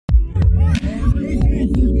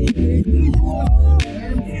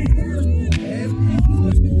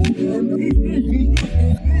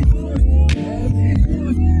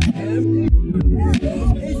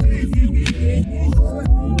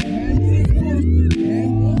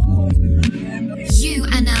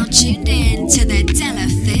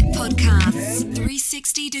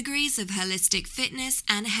360 degrees of holistic fitness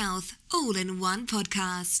and health, all in one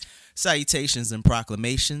podcast. Salutations and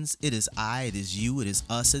proclamations. It is I, it is you, it is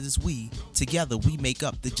us, it is we. Together we make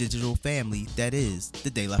up the digital family that is the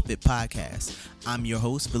De La Fit Podcast. I'm your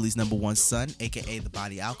host, Billy's number one son, aka the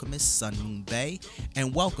Body Alchemist, Sun Moon Bay,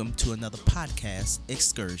 and welcome to another podcast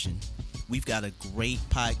excursion. We've got a great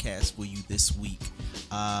podcast for you this week.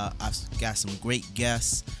 I've got some great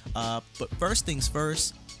guests. But first things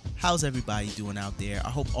first, how's everybody doing out there? I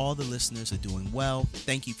hope all the listeners are doing well.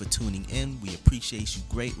 Thank you for tuning in. We appreciate you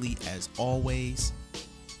greatly as always.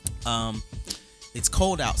 It's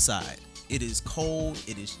cold outside. It is cold.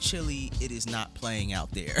 It is chilly. It is not playing out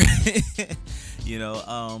there.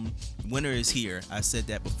 Winter is here. I said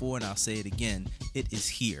that before and I'll say it again. It is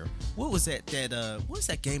here. What was that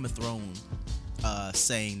Game of Thrones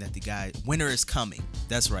saying that the guy, winter is coming?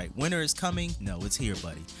 That's right. Winter is coming. No, it's here,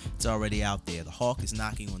 buddy. It's already out there. The hawk is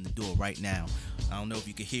knocking on the door right now. I don't know if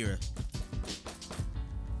you can hear it.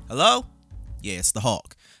 Hello? Yeah, it's the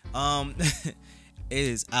hawk. It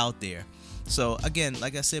is out there. So again,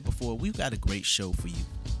 like I said before, we've got a great show for you.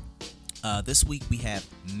 This week we have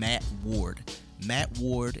Matt Ward. Matt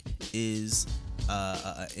Ward is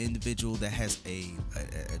an individual that has a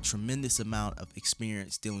tremendous amount of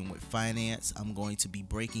experience dealing with finance. I'm going to be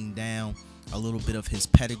breaking down a little bit of his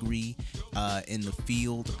pedigree in the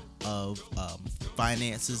field of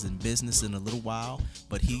finances and business in a little while,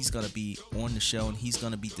 but he's going to be on the show and he's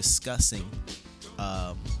going to be discussing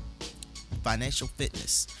financial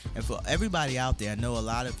fitness. And for everybody out there, I know a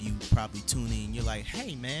lot of you probably tune in, you're like,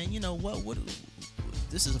 hey man, you know what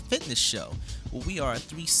this is a fitness show. Well, we are a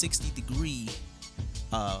 360 degree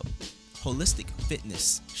holistic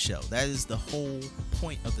fitness show. That is the whole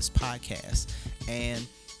point of this podcast. And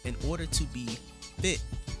in order to be fit,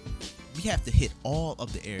 we have to hit all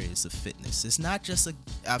of the areas of fitness. It's not just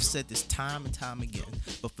I've said this time and time again,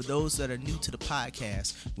 but for those that are new to the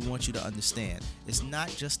podcast, we want you to understand, it's not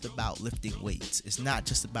just about lifting weights. It's not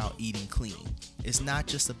just about eating clean. It's not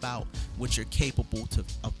just about what you're capable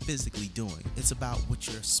of physically doing. It's about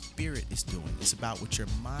what your spirit is doing. It's about what your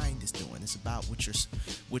mind is doing. It's about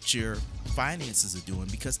what your finances are doing,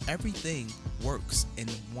 because everything works in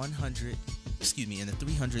a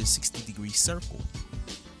 360 degree circle.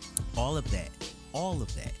 All of that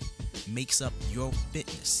makes up your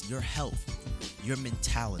fitness, your health, your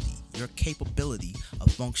mentality, your capability of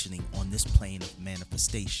functioning on this plane of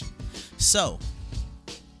manifestation. So,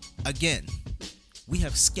 again, we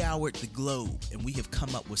have scoured the globe and we have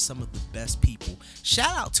come up with some of the best people.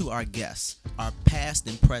 Shout out to our guests, our past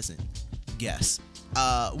and present guests.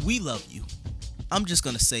 We love you. I'm just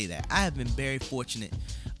going to say that. I have been very fortunate.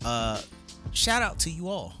 Shout out to you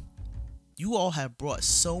all. You all have brought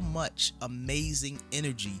so much amazing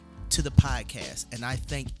energy to the podcast, and I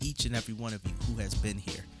thank each and every one of you who has been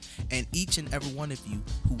here, and each and every one of you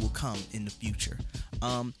who will come in the future.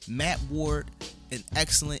 Matt Ward, an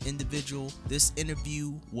excellent individual. This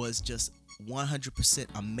interview was just 100%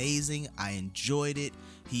 amazing. I enjoyed it.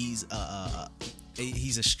 He's a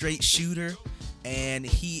straight shooter, and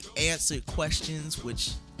he answered questions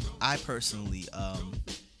which I personally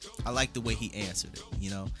I like the way he answered it,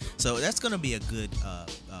 So that's going to be a good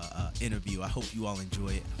interview. I hope you all enjoy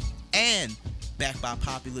it. And back by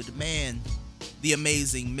popular demand, the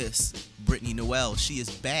amazing Miss Brittany Noel. She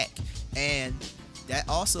is back. And that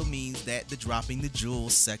also means that the Dropping the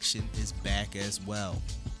Jewels section is back as well.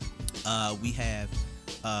 We have,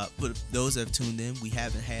 for those that have tuned in, we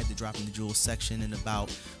haven't had the Dropping the Jewels section in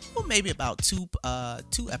maybe about two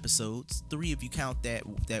episodes. 3 if you count that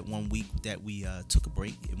 1 week that we took a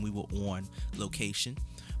break and we were on location.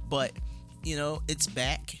 But it's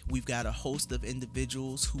back. We've got a host of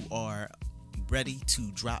individuals who are ready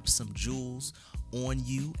to drop some jewels on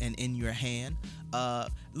you and in your hand.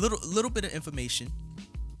 Little bit of information.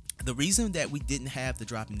 The reason that we didn't have the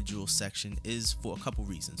Dropping the Jewels section is for a couple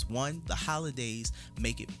reasons. One, the holidays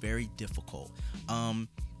make it very difficult.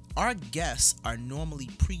 Our guests are normally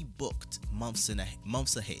pre-booked months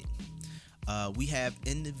ahead. We have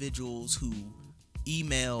individuals who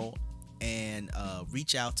email and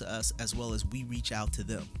reach out to us, as well as we reach out to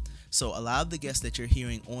them. So a lot of the guests that you're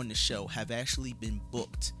hearing on the show have actually been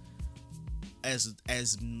booked as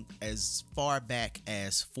far back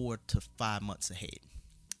as 4 to 5 months ahead,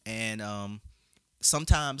 and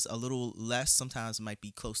sometimes a little less. Sometimes it might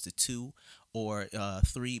be close to 2 or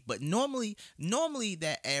 3, but normally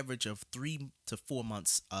that average of 3 to 4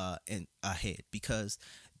 months ahead, because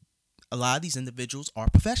a lot of these individuals are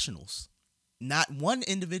professionals. Not one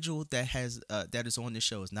individual that is on this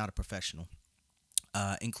show is not a professional,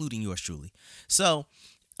 including yours truly. So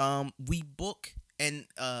we book, and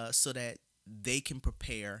so that they can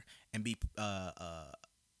prepare and be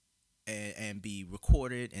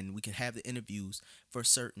recorded, and we can have the interviews for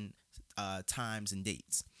certain times and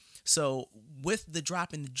dates. So with the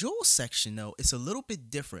drop in the jewels section, though, it's a little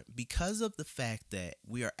bit different because of the fact that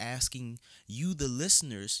we are asking you, the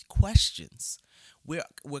listeners, questions. We're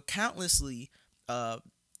countlessly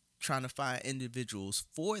trying to find individuals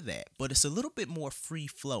for that, but it's a little bit more free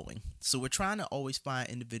flowing. So we're trying to always find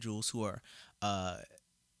individuals who are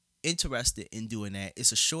interested in doing that.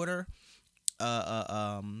 It's a shorter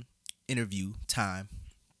interview time,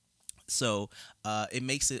 so it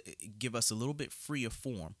makes it give us a little bit freer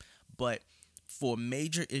form. But for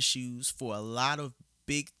major issues, for a lot of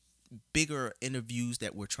bigger interviews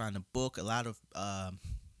that we're trying to book, a lot of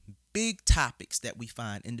big topics that we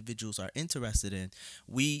find individuals are interested in,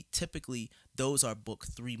 we typically, those are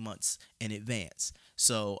booked 3 months in advance.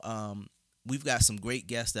 So we've got some great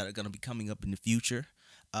guests that are going to be coming up in the future.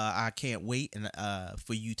 I can't wait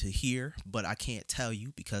for you to hear, but I can't tell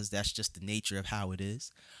you because that's just the nature of how it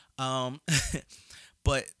is.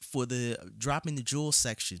 But for the dropping the jewels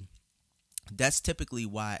section, that's typically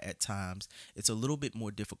why at times it's a little bit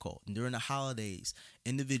more difficult. And during the holidays,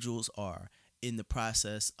 individuals are in the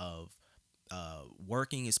process of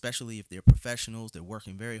working, especially if they're professionals. They're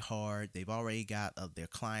working very hard. They've already got their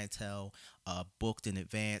clientele booked in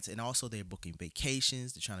advance, and also they're booking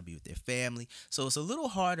vacations. They're trying to be with their family. So it's a little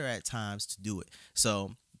harder at times to do it.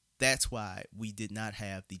 So that's why we did not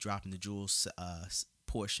have the dropping the jewels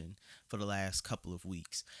portion for the last couple of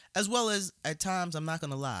weeks. As well as at times, I'm not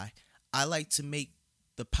going to lie, I like to make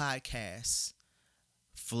the podcast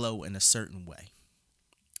flow in a certain way.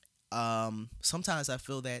 Sometimes I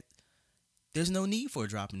feel that there's no need for a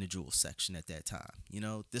drop in the jewels section at that time. You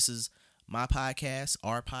know, this is my podcast,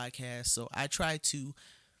 our podcast, so I try to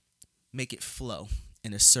make it flow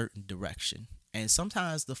in a certain direction. And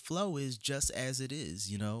sometimes the flow is just as it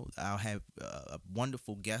is. You know, I'll have a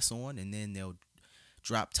wonderful guest on, and then they'll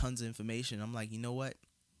drop tons of information. I'm like, you know what?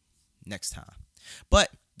 Next time. But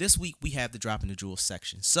this week we have the drop in the jewels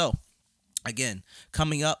section. So again,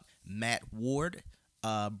 coming up, Matt Ward,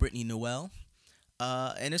 Brittany Noel.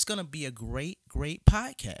 And it's going to be a great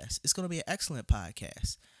podcast. It's going to be an excellent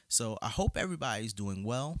podcast. So I hope everybody's doing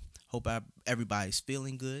well. Hope everybody's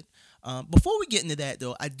feeling good. Before we get into that,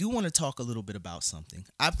 though, I do want to talk a little bit about something.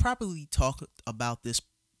 I've probably talked about this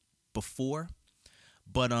before,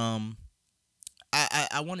 but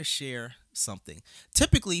I want to share something.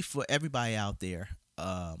 Typically, for everybody out there,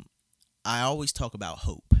 I always talk about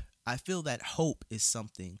hope. I feel that hope is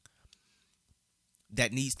something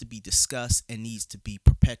that needs to be discussed and needs to be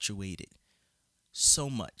perpetuated so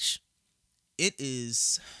much. It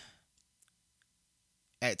is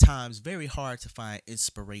at times very hard to find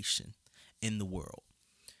inspiration in the world.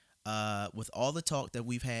 With all the talk that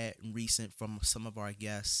we've had in recent from some of our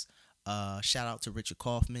guests, shout out to Richard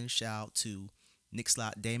Kaufman, shout out to Nick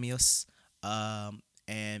Slot Damius,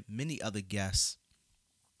 and many other guests.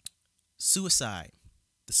 The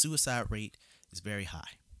suicide rate is very high.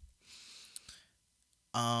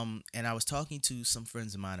 And I was talking to some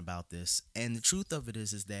friends of mine about this, and the truth of it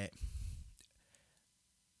is that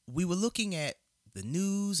we were looking at the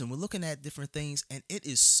news and we're looking at different things, and it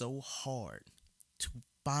is so hard to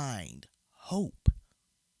find hope.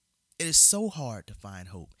 It is so hard to find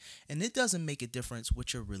hope. And it doesn't make a difference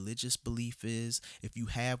what your religious belief is, if you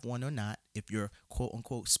have one or not, if you're quote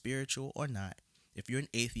unquote spiritual or not, if you're an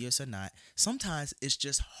atheist or not. Sometimes it's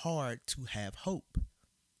just hard to have hope,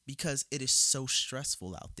 because it is so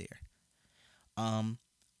stressful out there.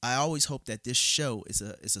 I always hope that this show is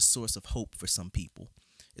a source of hope for some people.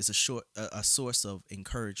 It's a source of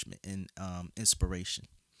encouragement and inspiration.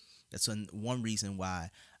 That's one reason why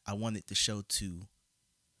I wanted the show to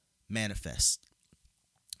manifest,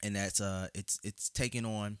 and that's it's taken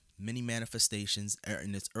on many manifestations.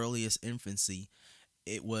 In its earliest infancy,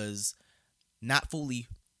 it was not fully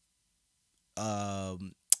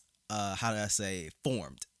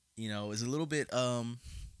formed. You know, it was a little bit, I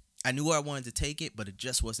knew where I wanted to take it, but it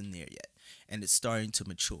just wasn't there yet. And it's starting to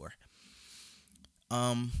mature.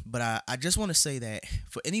 But I just want to say that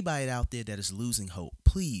for anybody out there that is losing hope,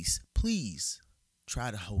 please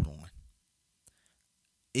try to hold on.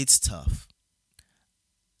 It's tough.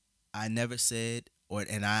 I never said,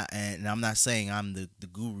 and I'm not saying I'm the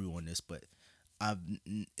guru on this, but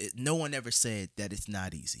no one ever said that it's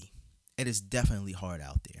not easy. It is definitely hard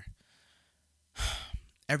out there.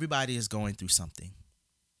 Everybody is going through something.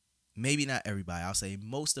 Maybe not everybody. I'll say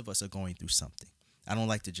most of us are going through something. I don't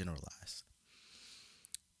like to generalize.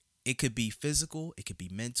 It could be physical. It could be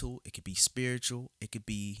mental. It could be spiritual. It could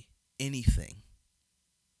be anything.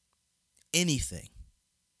 Anything.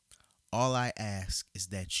 All I ask is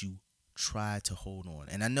that you try to hold on.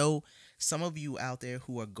 And I know some of you out there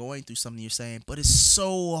who are going through something, you're saying, but it's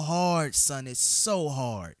so hard, son. It's so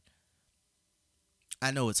hard.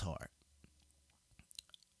 I know it's hard.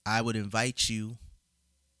 I would invite you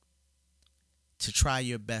to try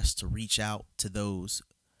your best to reach out to those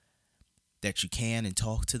that you can and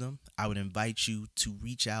talk to them. I would invite you to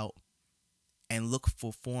reach out and look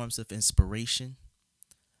for forms of inspiration.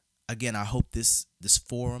 Again, I hope this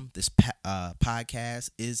forum, this podcast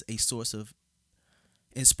is a source of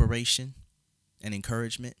inspiration and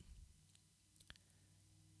encouragement.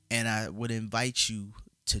 And I would invite you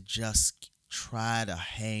to just try to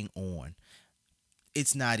hang on.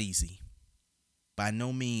 It's not easy. By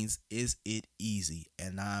no means is it easy.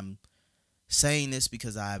 And I'm saying this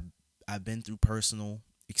because I've been through personal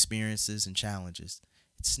experiences and challenges.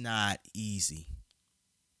 It's not easy.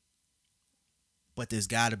 But there's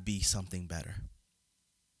got to be something better.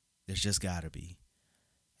 There's just got to be.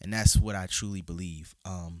 And that's what I truly believe,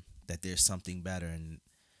 that there's something better. And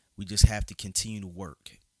we just have to continue to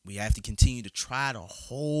work. We have to continue to try to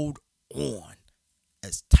hold on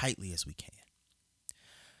as tightly as we can.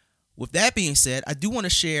 With that being said, I do want to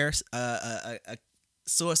share a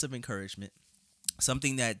source of encouragement,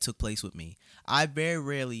 something that took place with me. I very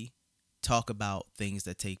rarely talk about things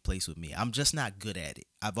that take place with me. I'm just not good at it.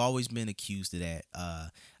 I've always been accused of that.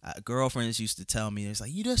 Girlfriends used to tell me, it's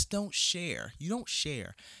like, you just don't share. You don't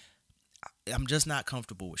share. I'm just not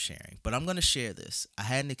comfortable with sharing. But I'm going to share this. I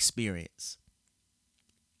had an experience.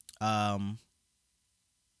 For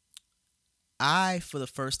the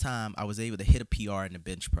first time, I was able to hit a PR in the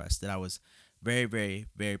bench press that I was very, very,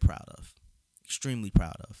 very proud of. Extremely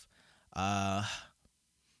proud of.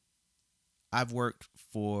 I've worked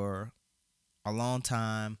for a long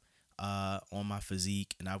time on my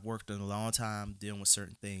physique, and I've worked a long time dealing with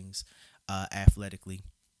certain things athletically.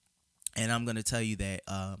 And I'm going to tell you that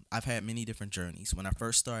I've had many different journeys. When I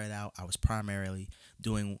first started out, I was primarily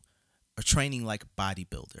doing a training like a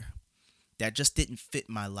bodybuilder. That just didn't fit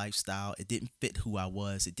my lifestyle. It didn't fit who I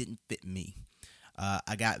was. It didn't fit me.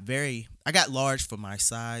 I got large for my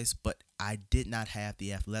size, but I did not have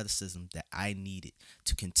the athleticism that I needed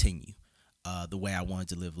to continue the way I wanted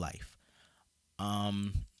to live life.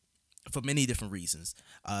 For many different reasons.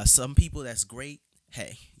 Some people, that's great.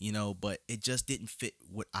 Hey, but it just didn't fit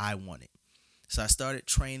what I wanted. So I started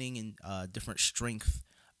training in different strength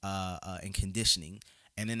and conditioning.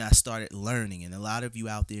 And then I started learning. And a lot of you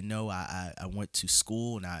out there know I went to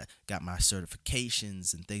school and I got my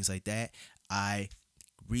certifications and things like that. I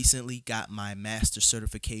recently got my master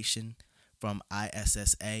certification from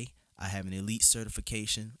ISSA. I have an elite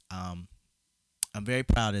certification. I'm very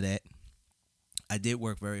proud of that. I did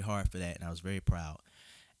work very hard for that, and I was very proud.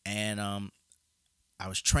 And I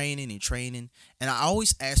was training, and I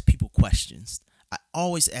always ask people questions.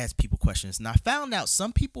 And I found out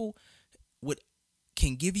some people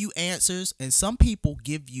can give you answers, and some people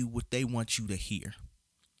give you what they want you to hear.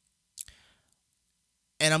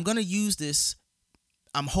 And I'm going to use this,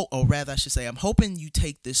 I'm hoping you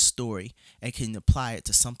take this story and can apply it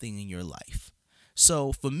to something in your life.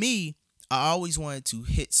 So for me, I always wanted to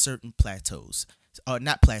hit certain plateaus.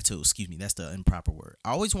 Not plateaus, excuse me, that's the improper word.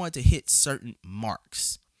 I always wanted to hit certain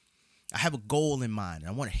marks. I have a goal in mind, and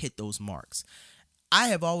I want to hit those marks. I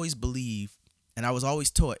have always believed, and I was always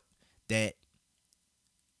taught, that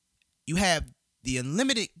you have the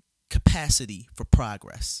unlimited capacity for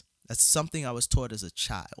progress. That's something I was taught as a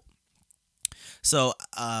child. So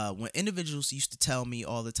when individuals used to tell me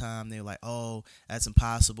all the time, they were like, oh, that's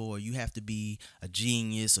impossible, or you have to be a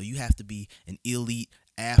genius, or you have to be an elite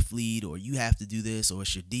athlete, or you have to do this, or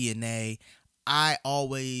it's your DNA. I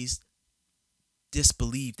always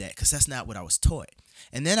disbelieved that because that's not what I was taught.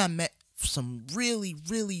 And then I met some really,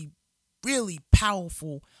 really, really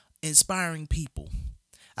powerful, inspiring people.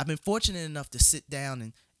 I've been fortunate enough to sit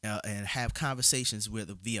down and have conversations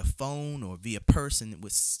whether via phone or via person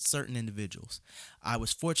with certain individuals. I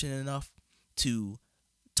was fortunate enough to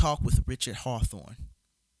talk with Richard Hawthorne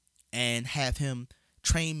and have him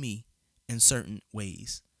train me in certain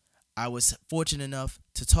ways. I was fortunate enough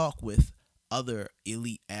to talk with other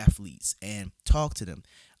elite athletes and talk to them.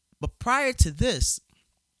 But prior to this,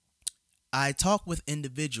 I talked with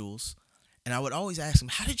individuals, and I would always ask them,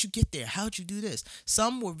 how did you get there? How did you do this?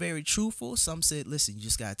 Some were very truthful. Some said, listen, you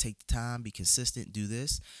just got to take the time, be consistent, do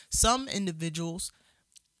this. Some individuals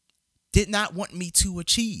did not want me to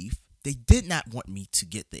achieve. They did not want me to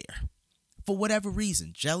get there for whatever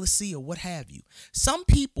reason, jealousy or what have you. Some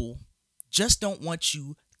people just don't want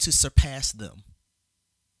you to surpass them.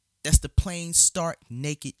 That's the plain, stark,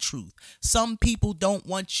 naked truth. Some people don't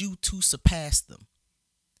want you to surpass them.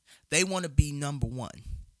 They want to be number one.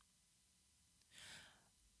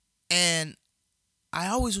 And I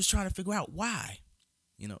always was trying to figure out why.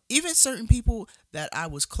 Even certain people that I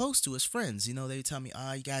was close to as friends, they would tell me,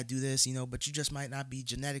 you got to do this, but you just might not be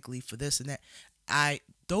genetically for this and that.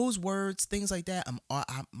 Those words, things like that,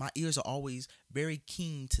 my ears are always very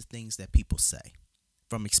keen to things that people say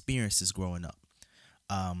from experiences growing up.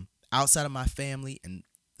 Outside of my family and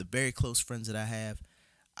the very close friends that I have,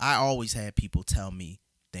 I always had people tell me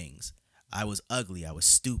things. I was ugly. I was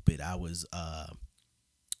stupid. I was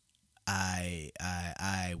I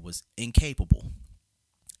was incapable.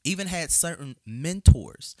 Even had certain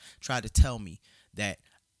mentors try to tell me that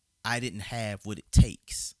I didn't have what it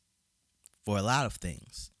takes for a lot of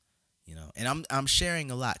things, And I'm sharing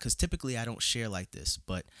a lot because typically I don't share like this,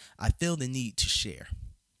 but I feel the need to share.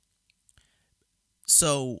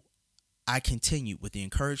 So I continued with the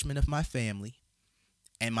encouragement of my family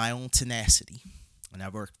and my own tenacity, and I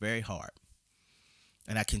worked very hard,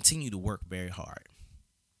 and I continue to work very hard.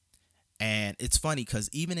 And it's funny because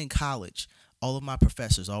even in college, all of my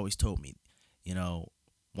professors always told me,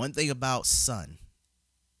 one thing about son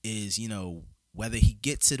is, whether he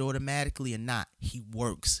gets it automatically or not, he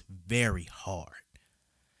works very hard.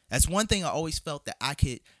 That's one thing I always felt that I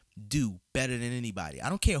could do better than anybody. I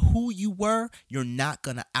don't care who you were, you're not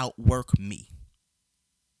going to outwork me.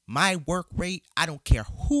 My work rate, I don't care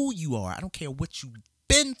who you are. I don't care what you've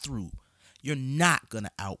been through. You're not going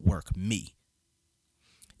to outwork me.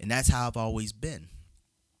 And that's how I've always been.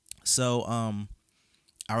 So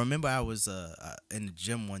I remember I was in the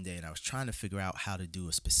gym one day and I was trying to figure out how to do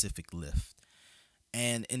a specific lift.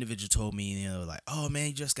 And the individual told me, like, oh, man,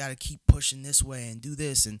 you just got to keep pushing this way and do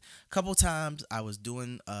this. And a couple of times I was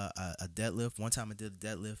doing a deadlift. One time I did a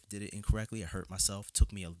deadlift, did it incorrectly. I hurt myself. It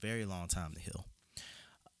took me a very long time to heal.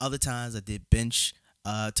 Other times I did bench.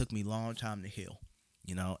 It took me a long time to heal,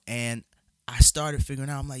 And I started figuring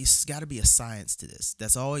out, I'm like, it's got to be a science to this.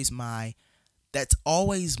 That's always my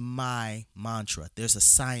mantra. There's a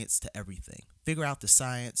science to everything. Figure out the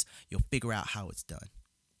science. You'll figure out how it's done.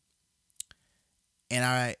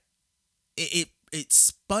 And it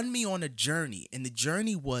spun me on a journey. And the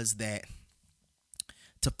journey was that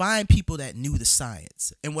to find people that knew the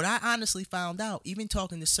science. And what I honestly found out, even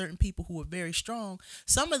talking to certain people who are very strong,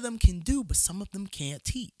 some of them can do, but some of them can't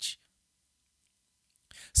teach.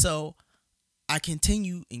 So I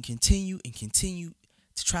continue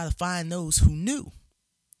to try to find those who knew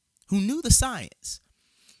the science.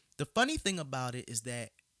 The funny thing about it is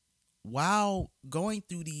that while going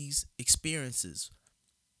through these experiences,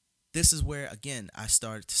 this is where, again, I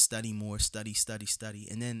started to study more, study.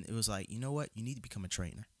 And then it was like, you know what? You need to become a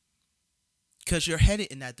trainer. Because you're headed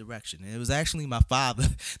in that direction. And it was actually my father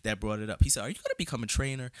that brought it up. He said, are you going to become a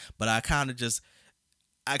trainer? But I kind of just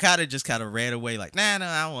ran away like, nah,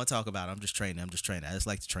 I don't want to talk about it. I'm just training. I just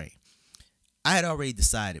like to train. I had already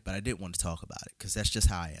decided, but I didn't want to talk about it because that's just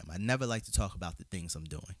how I am. I never like to talk about the things I'm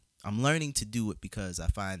doing. I'm learning to do it because I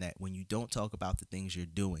find that when you don't talk about the things you're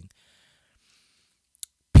doing,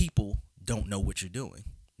 people don't know what you're doing.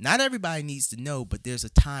 Not everybody needs to know, but there's a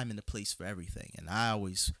time and a place for everything. And I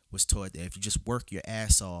always was taught that if you just work your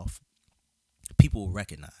ass off, people will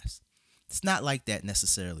recognize. It's not like that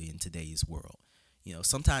necessarily in today's world.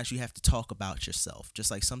 Sometimes you have to talk about yourself, just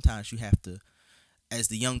like sometimes you have to, as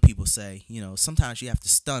the young people say, sometimes you have to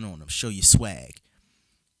stun on them, show your swag.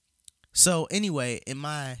 So anyway, in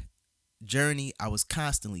my journey, I was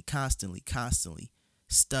constantly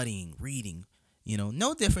studying, reading,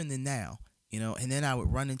 no different than now, and then I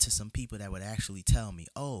would run into some people that would actually tell me,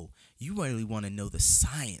 oh, you really want to know the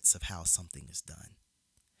science of how something is done.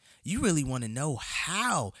 You really want to know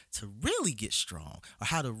how to really get strong or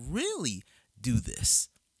how to really do this.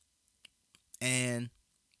 And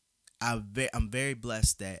I'm very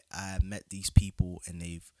blessed that I met these people and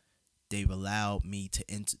they've allowed me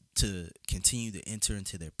to continue to enter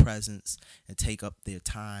into their presence and take up their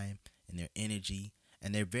time and their energy,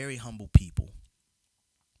 and they're very humble people.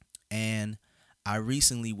 And I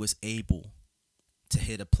recently was able to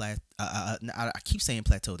hit a plateau. I keep saying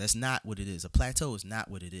plateau. That's not what it is. A plateau is not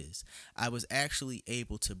what it is. I was actually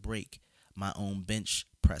able to break my own bench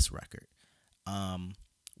press record,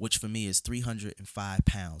 which for me is 305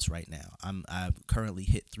 pounds right now. I've currently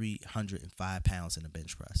hit 305 pounds in a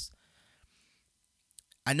bench press.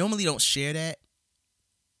 I normally don't share that,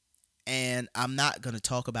 and I'm not going to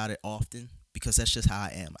talk about it often because that's just how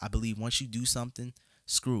I am. I believe once you do something,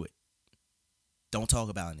 screw it. Don't talk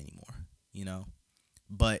about it anymore,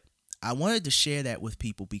 But I wanted to share that with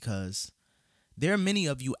people because there are many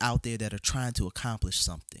of you out there that are trying to accomplish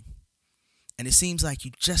something. And it seems like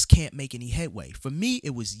you just can't make any headway. For me,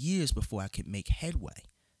 it was years before I could make headway.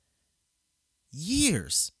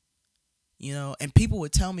 years, and people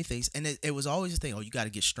would tell me things, and it was always a thing, oh, you got to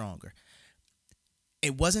get stronger.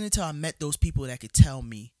 It wasn't until I met those people that could tell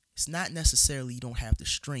me it's not necessarily you don't have the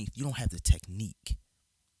strength, you don't have the technique,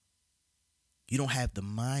 you don't have the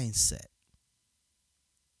mindset.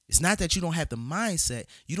 It's not that you don't have the mindset,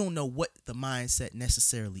 you don't know what the mindset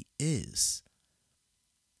necessarily is.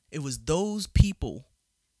 It was those people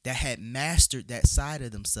that had mastered that side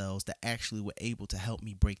of themselves that actually were able to help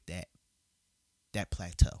me break that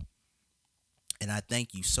plateau. And I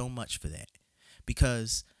thank you so much for that,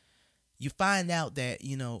 because you find out that,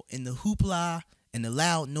 in the hoopla and the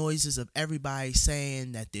loud noises of everybody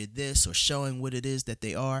saying that they're this or showing what it is that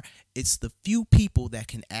they are, it's the few people that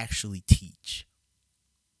can actually teach.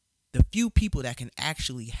 The few people that can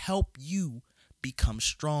actually help you become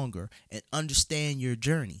stronger and understand your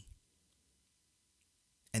journey.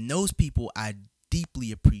 And those people, I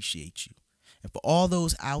deeply appreciate you. And for all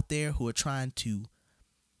those out there who are trying to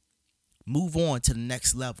move on to the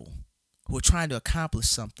next level, who are trying to accomplish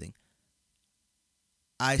something,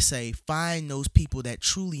 I say find those people that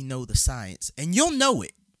truly know the science. And you'll know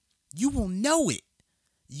it. You will know it.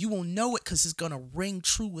 You will know it because it's going to ring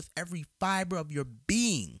true with every fiber of your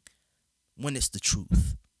being when it's the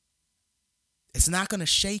truth. It's not going to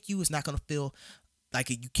shake you. It's not going to feel like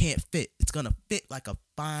you can't fit. It's going to fit like a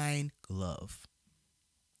fine glove.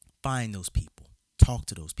 Find those people. Talk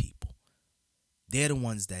to those people. They're the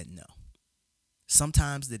ones that know.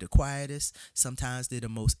 Sometimes they're the quietest. Sometimes they're the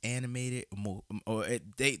most animated.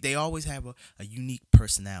 They always have a unique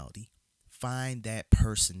personality. Find that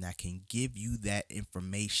person that can give you that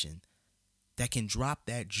information, that can drop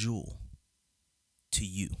that jewel to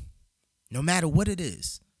you, no matter what it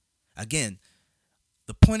is. Again,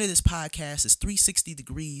 the point of this podcast is 360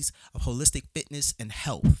 degrees of holistic fitness and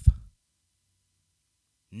health.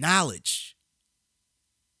 Knowledge.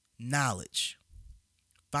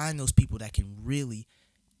 Find those people that can really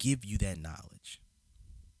give you that knowledge.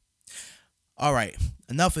 All right,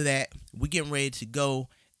 enough of that. We're getting ready to go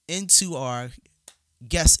into our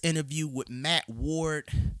guest interview with Matt Ward.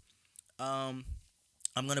 I'm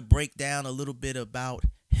going to break down a little bit about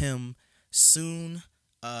him soon.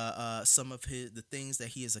 Some of the things that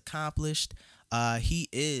he has accomplished. He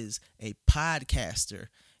is a podcaster.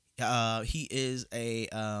 He is a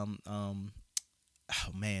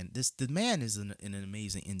the man is an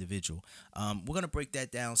amazing individual. We're gonna break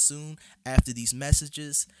that down soon after these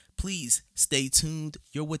messages. Please stay tuned.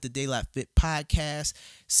 You're with the Daylight Fit podcast.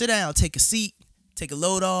 Sit down, take a seat, take a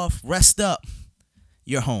load off, rest up.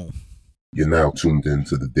 You're home. You're now tuned in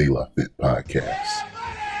to the Daylight Fit podcast.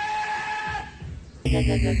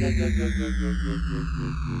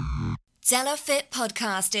 Daylight Fit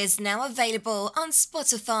podcast is now available on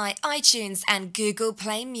Spotify, iTunes, and Google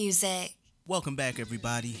Play Music. Welcome back,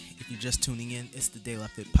 everybody. If you're just tuning in, it's the Daylight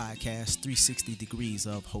Fit podcast, 360 degrees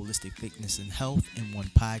of holistic fitness and health in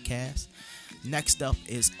one podcast. Next up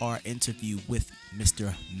is our interview with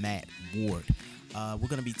Mr. Matt Ward. We're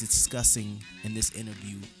going to be discussing in this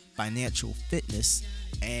interview financial fitness,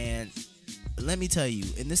 and let me tell you,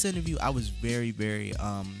 in this interview, I was very, very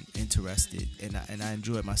interested, and I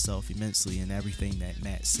enjoyed myself immensely in everything that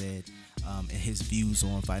Matt said and his views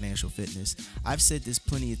on financial fitness. I've said this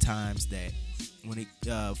plenty of times that when it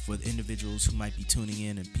for the individuals who might be tuning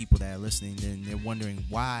in and people that are listening, then they're wondering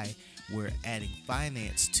why we're adding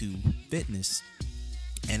finance to fitness,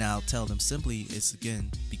 and I'll tell them simply, it's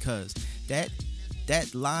again because that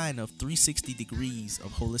line of 360 degrees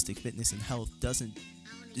of holistic fitness and health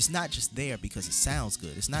it's not just there because it sounds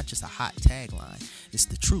good. It's not just a hot tagline. It's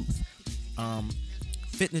the truth.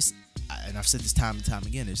 Fitness, and I've said this time and time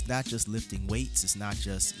again, it's not just lifting weights. It's not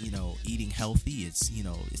just, eating healthy. It's,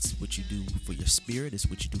 it's what you do for your spirit. It's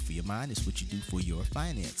what you do for your mind. It's what you do for your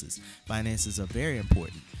finances. Finances are very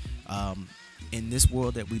important. In this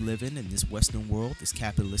world that we live in this Western world, this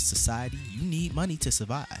capitalist society, you need money to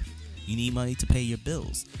survive. You need money to pay your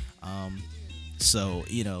bills. So,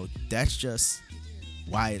 that's just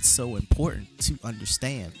why it's so important to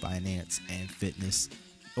understand finance and fitness,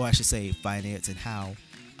 or I should say finance and how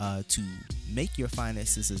to make your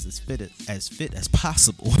finances as fit as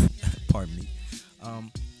possible. Pardon me.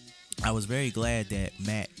 I was very glad that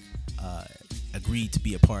Matt agreed to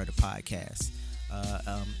be a part of the podcast.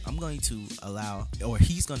 I'm going to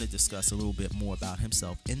he's going to discuss a little bit more about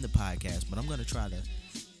himself in the podcast, but I'm going to try to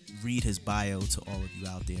read his bio to all of you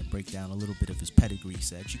out there and break down a little bit of his pedigree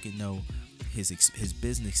so that you can know his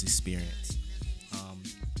business experience.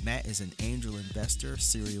 Matt is an angel investor,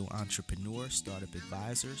 serial entrepreneur, startup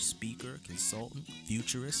advisor, speaker, consultant,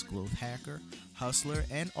 futurist, growth hacker, hustler,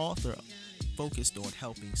 and author focused on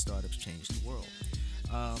helping startups change the world.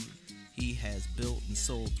 He has built and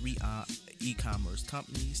sold 3 e-commerce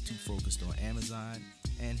companies, 2 focused on Amazon,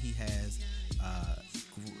 and he has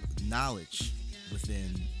knowledge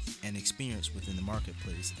within and experience within the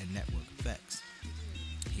marketplace and network effects.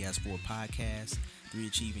 He has 4 podcasts, 3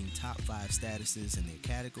 achieving top 5 statuses in their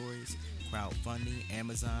categories: crowdfunding,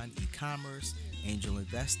 Amazon, e-commerce, angel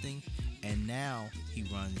investing, and now he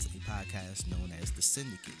runs a podcast known as The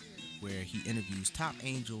Syndicate, where he interviews top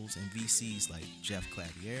angels and VCs like Jeff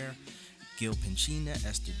Clavier, Gil Pinchina,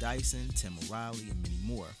 Esther Dyson, Tim O'Reilly, and many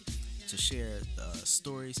more, to share the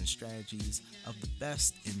stories and strategies of the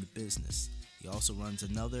best in the business. He also runs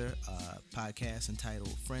another podcast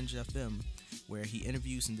entitled Fringe FM, where he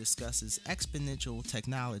interviews and discusses exponential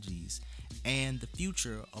technologies and the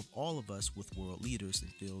future of all of us with world leaders in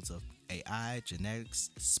fields of AI, genetics,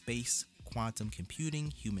 space, quantum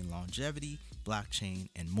computing, human longevity, blockchain,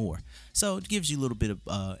 and more. So it gives you a little bit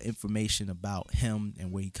of information about him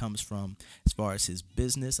and where he comes from as far as his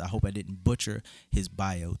business. I hope I didn't butcher his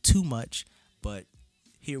bio too much, but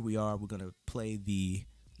here we are. We're going to play the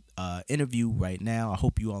interview right now. I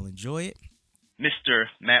hope you all enjoy it. Mr.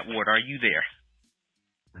 Matt Ward, are you there?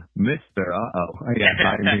 Mr. Yes,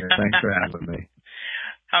 I'm here. Thanks for having me.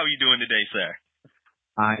 How are you doing today, sir?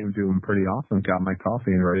 I'm doing pretty awesome. Got my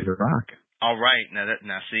coffee and ready to rock. All right.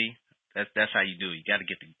 Now see, that's how you do it. You got to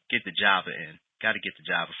get the Java in. Got to get the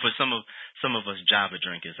Java for some of us Java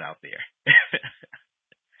drinkers out there.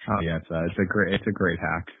 Oh yeah, it's a great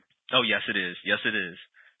hack. Oh yes, it is. Yes, it is.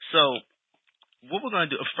 So, what we're gonna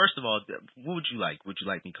do? First of all, what would you like? Would you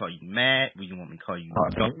like me to call you Matt? Would you want me to call you?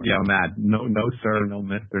 Matt. No, sir, no,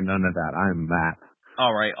 Mister, none of that. I'm Matt.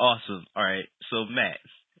 All right, awesome. All right, so Matt,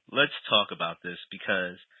 let's talk about this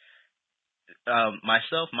because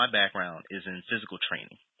myself, my background is in physical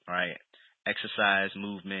training. All right, exercise,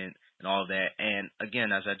 movement, and all of that. And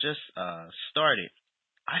again, as I just started,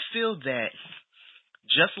 I feel that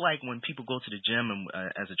just like when people go to the gym and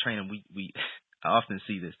as a trainer, we I often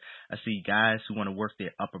see this. I see guys who want to work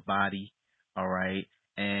their upper body, all right,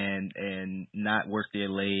 and not work their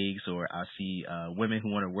legs, or I see women who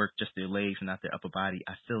want to work just their legs and not their upper body.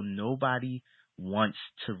 I feel nobody wants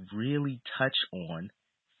to really touch on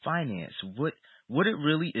finance, what it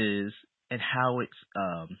really is, and how it's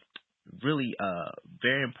really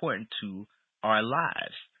very important to our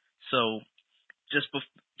lives. So just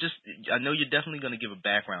I know you're definitely going to give a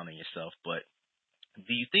background on yourself, but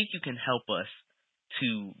do you think you can help us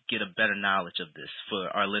to get a better knowledge of this for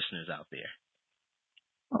our listeners out there?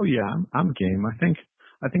 Oh yeah, I'm game. I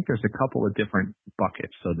think there's a couple of different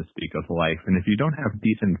buckets, so to speak, of life, and if you don't have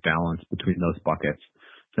decent balance between those buckets,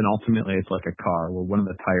 then ultimately it's like a car where one of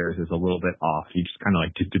the tires is a little bit off. You just kind of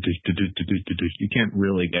like you can't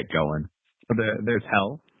really get going. But there's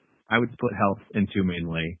health. I would split health into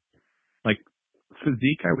mainly like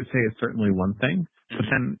physique. I would say is certainly one thing, but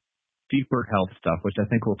then deeper health stuff, which I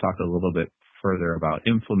think we'll talk a little bit further about: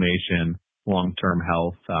 inflammation, long-term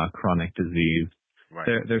health, chronic disease. Right.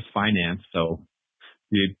 There's finance. So,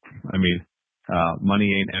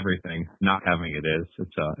 money ain't everything. Not having it is.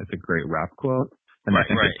 It's a great rap quote, and I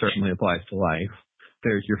think it certainly applies to life.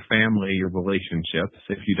 There's your family, your relationships.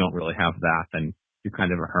 If you don't really have that, then you're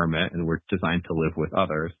kind of a hermit, and we're designed to live with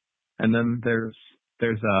others. And then there's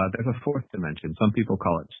a fourth dimension. Some people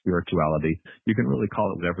call it spirituality. You can really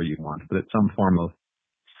call it whatever you want, but it's some form of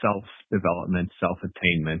self-development,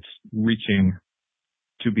 self-attainment, reaching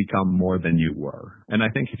to become more than you were. And I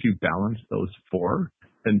think if you balance those 4,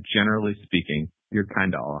 then generally speaking, you're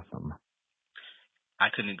kind of awesome. I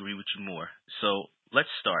couldn't agree with you more. So let's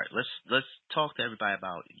start. Let's talk to everybody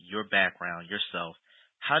about your background, yourself.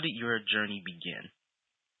 How did your journey begin?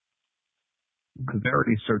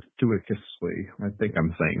 Very circuitously. I think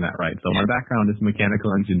I'm saying that right. So my background is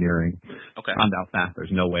mechanical engineering. Okay. Found out fast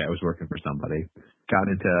there's no way I was working for somebody. Got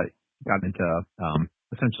into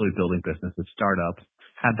essentially building businesses, startups.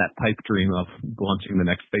 Had that pipe dream of launching the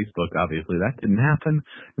next Facebook. Obviously, that didn't happen,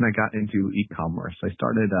 and I got into e-commerce. I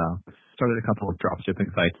started a couple of drop shipping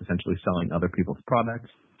sites, essentially selling other people's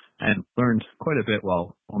products, and learned quite a bit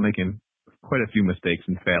while making quite a few mistakes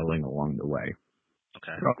and failing along the way.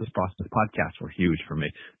 Okay. Throughout this process, podcasts were huge for me.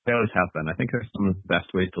 They always have been. I think they're some of the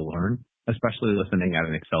best ways to learn, especially listening at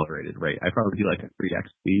an accelerated rate. I probably do like a 3x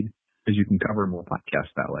speed because you can cover more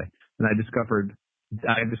podcasts that way. And I discovered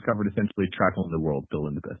essentially traveling the world,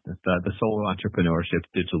 building the business, the solo entrepreneurship,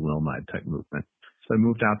 digital nomad type movement. So I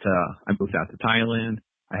moved out to Thailand.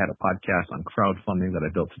 I had a podcast on crowdfunding that I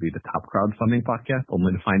built to be the top crowdfunding podcast,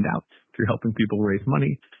 only to find out if you're helping people raise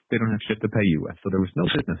money, they don't have shit to pay you with. So there was no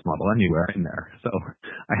business model anywhere in there. So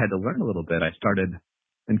I had to learn a little bit. I started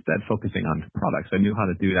instead focusing on products. I knew how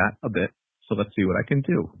to do that a bit. So let's see what I can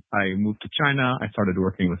do. I moved to China. I started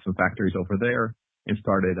working with some factories over there and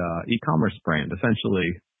started an e-commerce brand,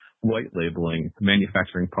 essentially white labeling,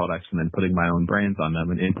 manufacturing products, and then putting my own brands on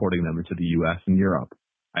them and importing them into the U.S. and Europe.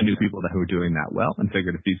 I knew people who were doing that well and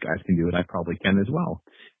figured if these guys can do it, I probably can as well.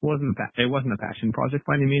 It wasn't a passion project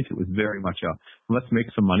by any means. It was very much a let's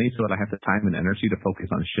make some money so that I have the time and energy to focus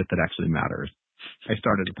on shit that actually matters. I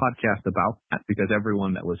started a podcast about that because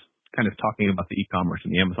everyone that was kind of talking about the e-commerce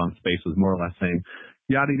and the Amazon space was more or less saying,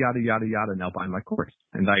 yada, yada, yada, yada, now buy my course.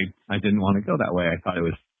 And I didn't want to go that way. I thought it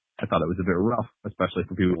was a bit rough, especially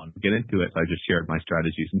for people who wanted to get into it. So I just shared my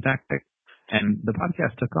strategies and tactics. And the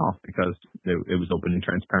podcast took off because it was open and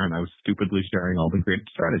transparent. I was stupidly sharing all the great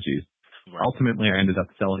strategies. Right. Ultimately, I ended up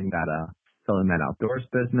selling that outdoors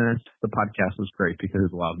business. The podcast was great because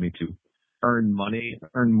it allowed me to earn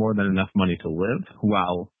more than enough money to live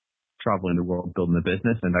while traveling the world, building a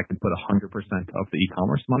business, and I could put 100% of the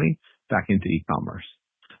e-commerce money back into e-commerce.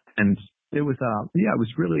 And it was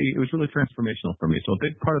really transformational for me. So a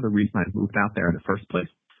big part of the reason I moved out there in the first place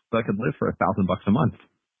was I could live for $1,000 a month.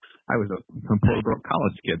 I was a complete broke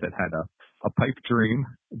college kid that had a pipe dream,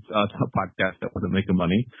 a podcast that wasn't making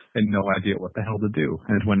money, and no idea what the hell to do.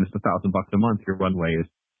 And when it's $1,000 a month, your runway is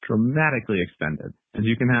dramatically extended, and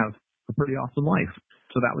you can have a pretty awesome life.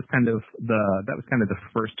 So that was kind of the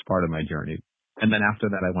first part of my journey. And then after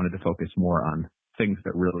that, I wanted to focus more on things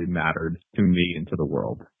that really mattered to me and to the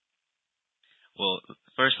world. Well,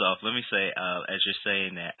 first off, let me say, as you're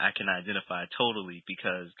saying that, I can identify totally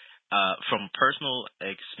because from personal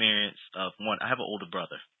experience of one, I have an older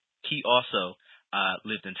brother. He also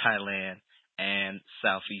lived in Thailand and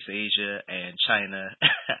Southeast Asia and China,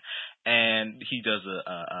 and he does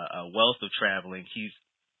a wealth of traveling.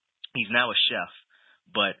 He's now a chef,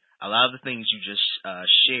 but a lot of the things you just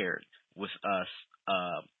shared with us,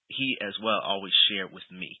 he as well always shared with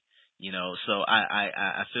me. You know, so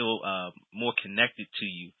I feel more connected to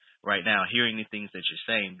you right now, hearing the things that you're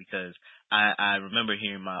saying, because I remember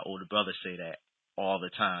hearing my older brother say that all the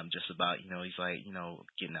time, just about, he's like,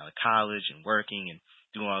 getting out of college and working and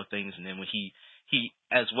doing all the things. And then when he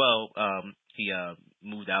as well, he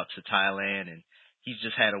moved out to Thailand, and he's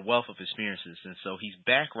just had a wealth of experiences. And so he's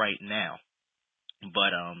back right now.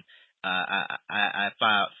 But I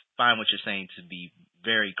find what you're saying to be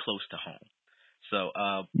very close to home. So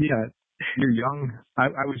yeah, you're young.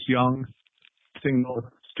 I was young, single,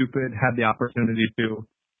 stupid, had the opportunity to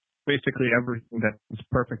basically everything that was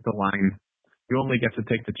perfect aligned. You only get to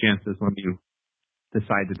take the chances when you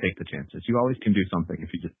decide to take the chances. You always can do something if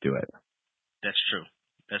you just do it. That's true.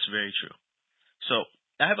 That's very true. So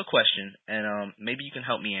I have a question, and maybe you can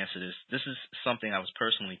help me answer this. This is something I was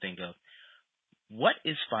personally thinking of. What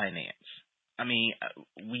is finance? I mean,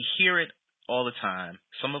 we hear it all the time.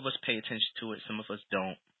 Some of us pay attention to it. Some of us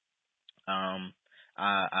don't. I'm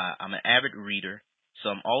an avid reader, so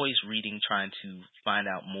I'm always reading, trying to find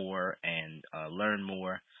out more and learn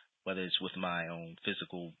more, whether it's with my own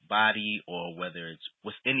physical body or whether it's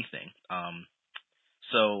with anything.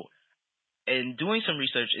 So in doing some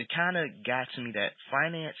research, it kind of got to me that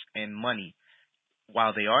finance and money,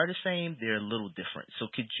 while they are the same, they're a little different. So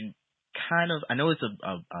could you kind of, I know it's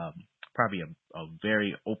probably a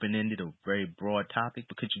very open-ended or very broad topic,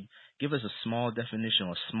 but could you give us a small definition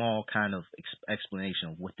or a small kind of explanation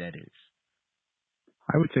of what that is?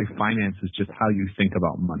 I would say finance is just how you think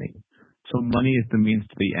about money. So money is the means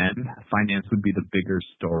to the end. Finance would be the bigger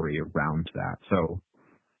story around that. So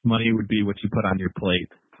money would be what you put on your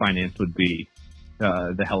plate. Finance would be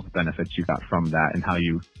the health benefits you got from that and how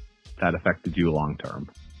that affected you long term.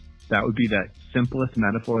 That would be that simplest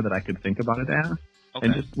metaphor that I could think about it as. Okay.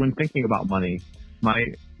 And just when thinking about money,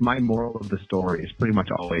 my moral of the story is pretty much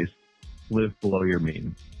always live below your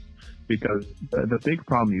means. Because the big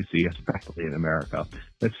problem you see, especially in America,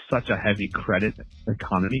 it's such a heavy credit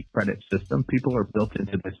economy, credit system. People are built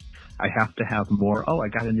into this, I have to have more. Oh, I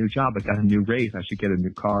got a new job. I got a new raise. I should get a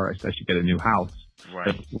new car. I should get a new house.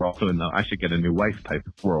 Right. We're also in the I should get a new wife type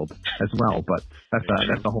of world as well. But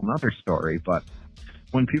that's a whole other story. But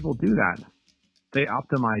when people do that, they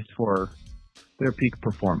optimize for their peak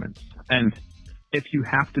performance. And if you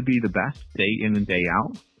have to be the best day in and day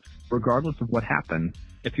out, regardless of what happens,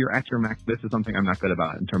 if you're at your max, this is something I'm not good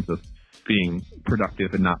about in terms of being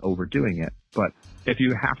productive and not overdoing it. But if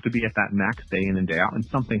you have to be at that max day in and day out and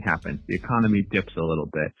something happens, the economy dips a little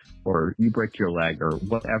bit, or you break your leg or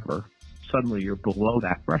whatever, suddenly you're below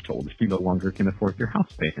that threshold. If you no longer can afford your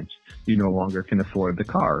house payments, you no longer can afford the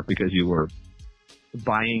car because you were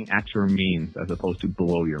buying at your means as opposed to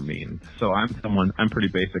below your means. So I'm pretty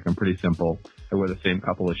basic. I'm pretty simple. I wear the same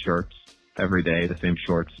couple of shirts every day, the same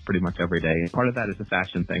shorts pretty much every day. Part of that is a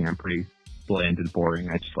fashion thing. I'm pretty bland and boring.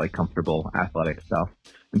 I just like comfortable athletic stuff.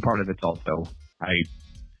 And part of it's also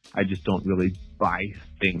I just don't really buy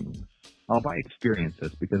things. I'll buy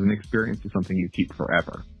experiences because an experience is something you keep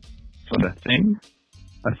forever. But a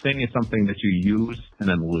thing is something that you use and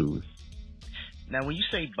then lose. Now, when you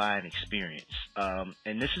say buy an experience,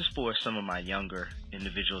 and this is for some of my younger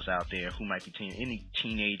individuals out there who might be any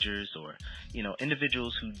teenagers or,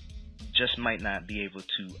 individuals who just might not be able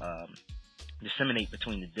to disseminate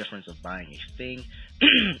between the difference of buying a thing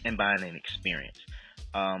and buying an experience.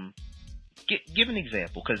 Give an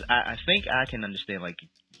example, because I think I can understand, like,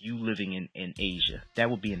 you living in Asia. That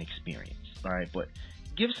would be an experience, all right? But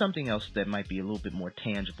give something else that might be a little bit more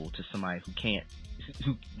tangible to somebody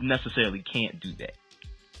who necessarily can't do that.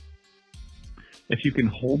 If you can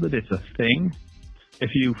hold it, it's a thing. If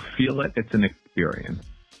you feel it, it's an experience.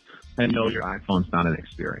 And no, your iPhone's not an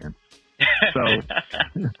experience. So I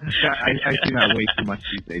see that way too much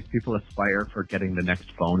these days. People aspire for getting the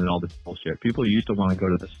next phone and all this bullshit. People used to want to go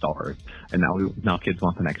to the stars, and now kids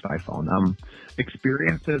want the next iPhone.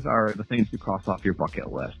 Experiences are the things you cross off your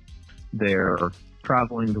bucket list. They're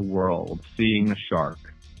traveling the world, seeing a shark,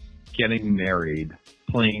 getting married,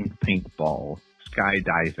 playing paintball,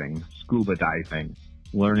 skydiving, scuba diving,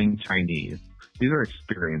 learning Chinese. These are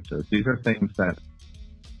experiences. These are things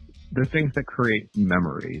that create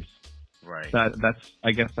memories. Right.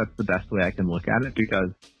 I guess that's the best way I can look at it,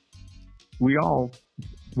 because we all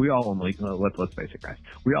only, let's face it, guys,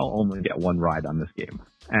 we all only get one ride on this game.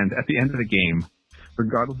 And at the end of the game,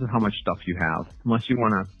 regardless of how much stuff you have, unless you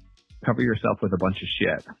want to cover yourself with a bunch of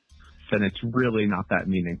shit, then it's really not that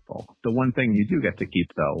meaningful. The one thing you do get to keep,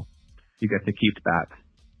 though, you get to keep that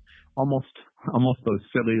almost those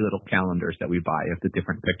silly little calendars that we buy of the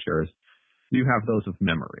different pictures. You have those of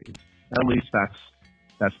memories. At least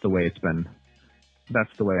that's the way it's been.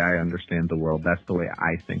 That's the way I understand the world. That's the way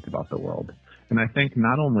I think about the world. And I think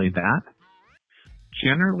not only that,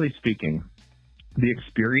 generally speaking, the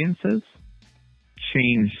experiences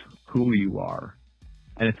change who you are.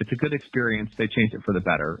 And if it's a good experience, they change it for the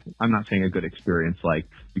better. I'm not saying a good experience like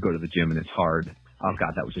you go to the gym and it's hard. Oh,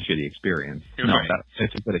 God, that was a shitty experience. No,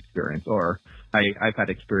 it's a good experience. Or I've had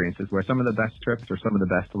experiences where some of the best trips or some of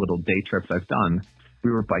the best little day trips I've done,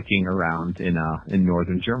 we were biking around in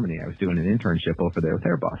northern Germany. I was doing an internship over there with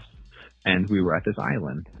Airbus. And we were at this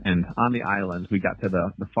island. And on the island, we got to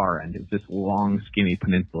the far end. It was this long, skinny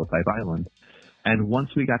peninsula-type island. And once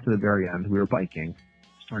we got to the very end, we were biking.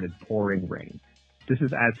 It started pouring rain. This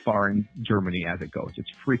is as far in Germany as it goes. It's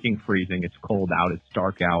freaking freezing. It's cold out. It's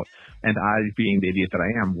dark out. And I, being the idiot that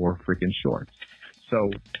I am, wore freaking shorts.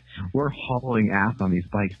 So we're hauling ass on these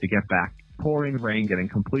bikes to get back. Pouring rain, getting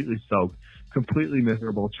completely soaked, completely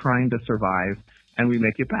miserable, trying to survive, and we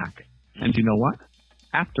make it back. And you know what?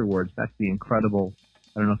 Afterwards, that's the incredible,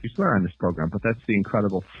 I don't know if you swear on this program, but that's the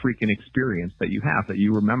incredible freaking experience that you have, that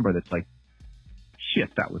you remember, that's like, shit,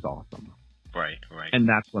 that was awesome. Right. And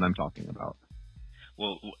that's what I'm talking about.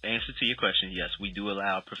 Well, answer to your question, yes, we do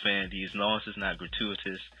allow profanity as long as it's not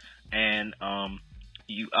gratuitous. And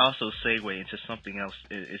you also segue into something else.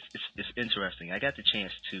 It's interesting. I got the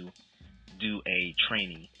chance to do a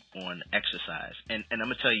training on exercise. And I'm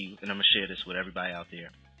going to tell you, and I'm going to share this with everybody out there.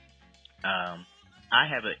 I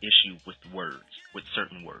have an issue with words, with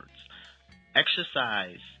certain words.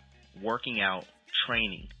 Exercise, working out,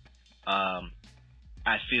 training,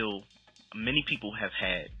 I feel many people have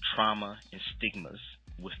had trauma and stigmas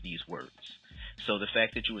with these words. So the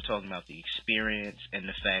fact that you were talking about the experience and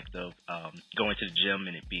the fact of going to the gym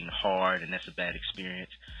and it being hard and that's a bad experience,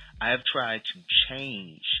 I have tried to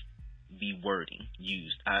change the wording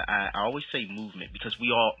used. I always say movement because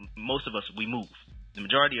most of us, we move. The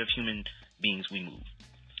majority of human beings, we move.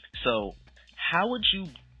 So how would you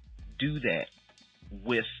do that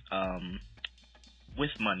with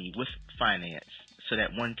money, with finance, so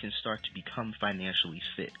that one can start to become financially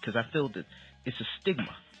fit? Because I feel that it's a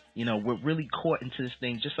stigma. You know, we're really caught into this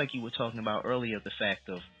thing, just like you were talking about earlier, the fact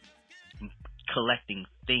of collecting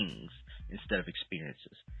things instead of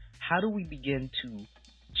experiences. How do we begin to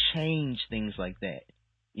change things like that,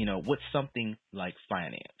 you know, with something like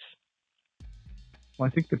finance? Well,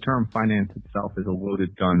 I think the term finance itself is a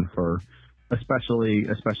loaded gun for especially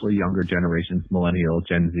younger generations, millennial,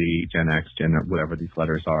 Gen Z, Gen X, whatever these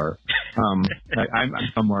letters are. I'm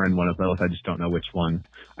somewhere in one of those. I just don't know which one.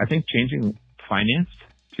 I think changing finance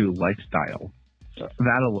to lifestyle,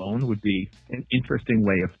 that alone would be an interesting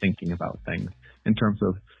way of thinking about things in terms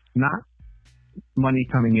of not money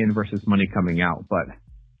coming in versus money coming out, but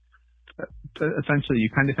essentially you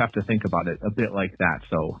kind of have to think about it a bit like that.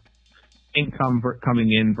 So income coming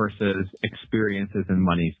in versus experiences and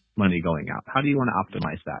money going out. How do you want to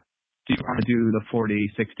optimize that? Do you want to do the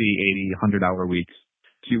 40, 60, 80, 100-hour weeks?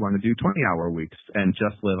 Do you want to do 20-hour weeks and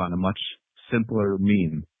just live on a much simpler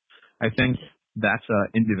mean? I think that's an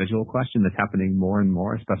individual question that's happening more and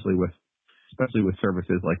more, especially with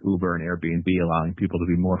services like Uber and Airbnb, allowing people to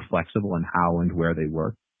be more flexible in how and where they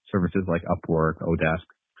work. Services like Upwork, Odesk,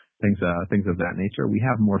 things of that nature. We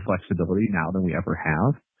have more flexibility now than we ever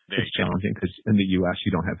have. It's challenging because in the U.S.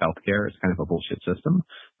 you don't have healthcare. It's kind of a bullshit system,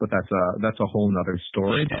 but that's a whole nother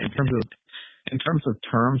story. In terms of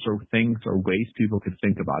terms or things or ways people could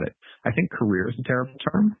think about it, I think career is a terrible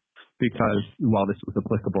term because while this was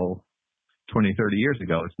applicable 20, 30 years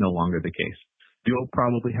ago, it's no longer the case. You'll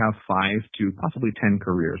probably have 5 to possibly 10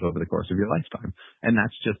 careers over the course of your lifetime, and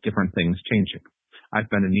that's just different things changing. I've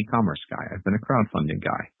been an e-commerce guy. I've been a crowdfunding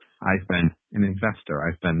guy. I've been an investor.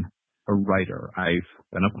 I've been a writer. I've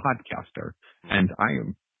been a podcaster. And I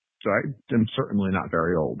am certainly not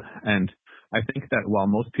very old. And I think that while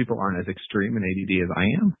most people aren't as extreme in ADD as I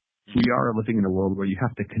am, we are living in a world where you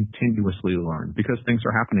have to continuously learn because things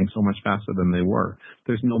are happening so much faster than they were.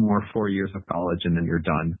 There's no more 4 years of college and then you're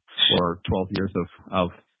done, or 12 years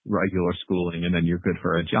of regular schooling and then you're good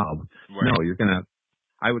for a job. Right. No,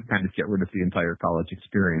 I would kind of get rid of the entire college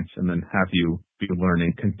experience and then have you be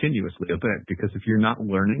learning continuously a bit, because if you're not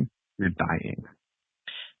learning, you're dying.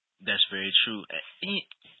 That's very true.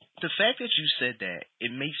 The fact that you said that,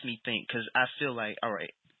 it makes me think, because I feel like, all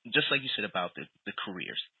right, just like you said about the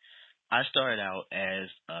careers. I started out as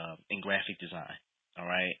in graphic design, all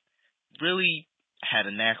right? Really had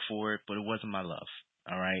a knack for it, but it wasn't my love,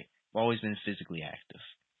 all right? I've always been physically active.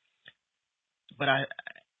 But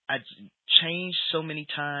I changed so many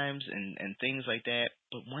times and things like that.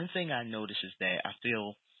 But one thing I notice is that I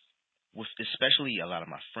feel with especially a lot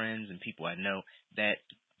of my friends and people I know, that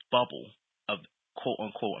bubble of quote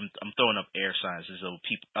unquote, I'm throwing up air signs as though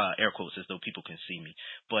people, air quotes as though people can see me,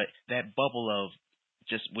 but that bubble of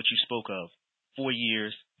just what you spoke of, 4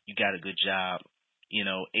 years, you got a good job, 8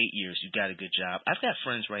 years, you got a good job. I've got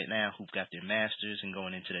friends right now who've got their masters and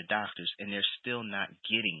going into their doctors, and they're still not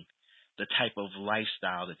getting the type of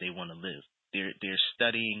lifestyle that they want to live. They're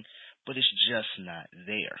studying, but it's just not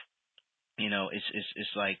there.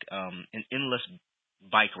 It's like an endless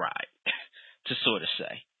bike ride, to sort of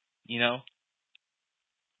say.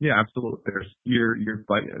 Yeah, absolutely.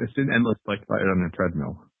 It's an endless bike ride on a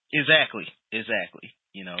treadmill. Exactly.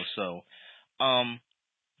 So,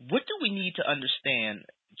 what do we need to understand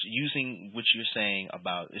using what you're saying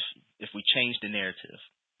about if we change the narrative?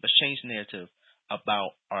 Let's change the narrative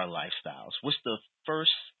about our lifestyles. What's the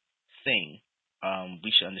first thing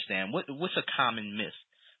we should understand? What's a common myth,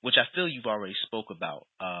 which I feel you've already spoke about,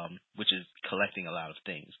 which is collecting a lot of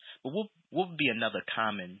things. But what would be another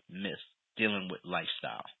common myth dealing with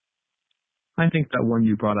lifestyle? I think that one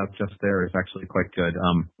you brought up just there is actually quite good.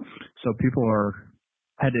 So people are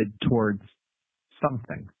headed towards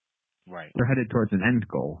something. Right. They're headed towards an end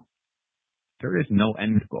goal. There is no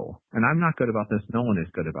end goal. And I'm not good about this. No one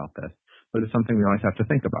is good about this. But it's something we always have to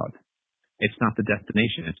think about. It's not the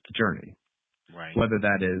destination. It's the journey. Right. Whether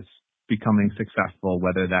that is becoming successful,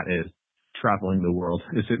 whether that is traveling the world.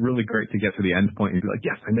 Is it really great to get to the end point and be like,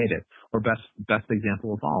 yes, I made it? Or best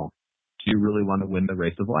example of all, do you really want to win the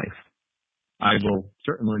race of life? I will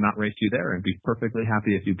certainly not race you there and be perfectly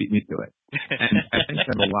happy if you beat me to it. And I think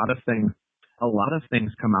that a lot of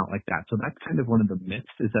things come out like that. So that's kind of one of the myths,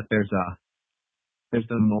 is that there's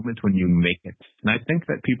a moment when you make it. And I think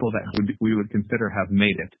that people that we would consider have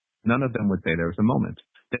made it, none of them would say there was a moment.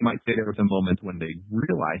 They might say there was a moment when they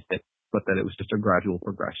realized it, but that it was just a gradual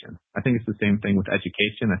progression. I think it's the same thing with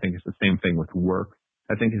education. I think it's the same thing with work.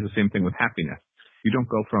 I think it's the same thing with happiness. You don't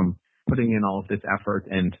go from putting in all of this effort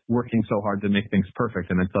and working so hard to make things perfect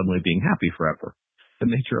and then suddenly being happy forever. The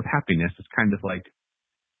nature of happiness is kind of like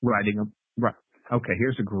okay,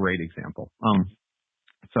 here's a great example.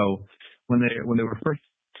 So when they were first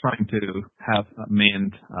trying to have a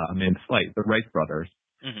manned flight, the Wright brothers,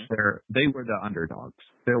 they were the underdogs.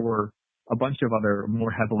 There were a bunch of other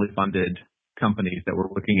more heavily funded companies that were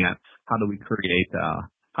looking at how do we create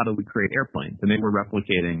airplanes, and they were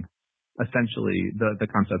replicating essentially the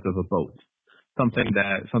concept of a boat, something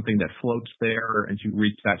that floats there and you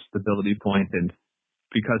reach that stability point, and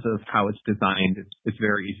because of how it's designed, it's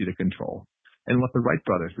very easy to control. And what the Wright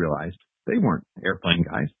brothers realized, they weren't airplane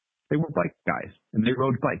guys, they were bike guys, and they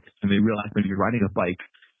rode bikes, and they realized when you're riding a bike,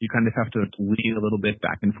 you kind of have to lean a little bit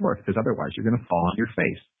back and forth because otherwise you're going to fall on your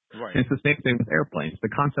face. Right. And it's the same thing with airplanes. The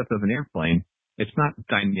concept of an airplane, it's not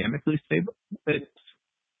dynamically stable. It's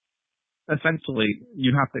essentially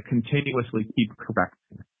you have to continuously keep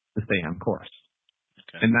correcting to stay on course.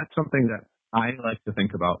 Okay. And that's something that I like to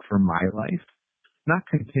think about for my life, not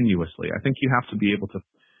continuously. I think you have to be able to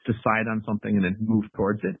decide on something and then move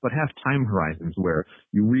towards it, but have time horizons where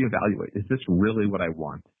you reevaluate. Is this really what I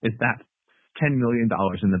want? Is that $10 million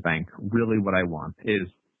in the bank really what I want? Is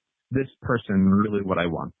this person really what I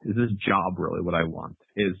want? Is this job really what I want?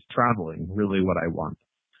 Is traveling really what I want?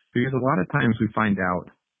 Because a lot of times we find out,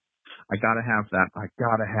 I gotta have that, I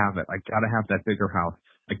gotta have it, I gotta have that bigger house,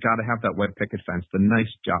 I gotta have that white picket fence, the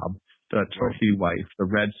nice job, the trophy wife, the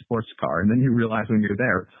red sports car, and then you realize when you're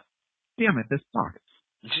there, damn it, this sucks.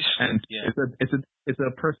 And it's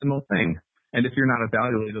a personal thing. And if you're not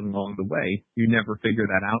evaluated along the way, you never figure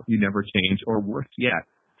that out, you never change, or worse yet,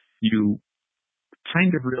 you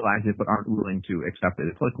kind of realize it but aren't willing to accept it.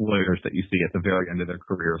 It's like lawyers that you see at the very end of their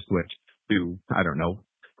career switch to, I don't know,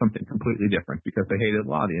 something completely different because they hated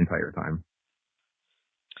law the entire time.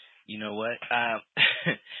 You know what? I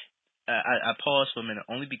paused for a minute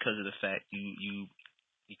only because of the fact you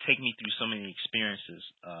take me through so many experiences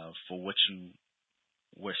for what you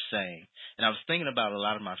were saying. And I was thinking about a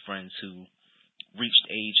lot of my friends who reached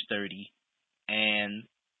age 30 and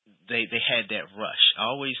they had that rush. I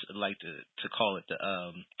always like to call it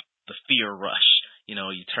the fear rush. You know,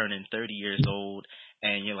 you turn in 30 years old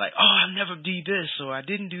and you're like, oh, I'll never do this, or I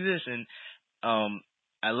didn't do this. And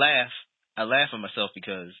I laugh at myself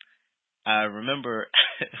because I remember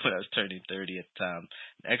when I was turning 30 at the time,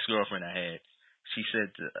 the ex-girlfriend I had,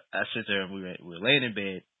 I said to her, and we were laying in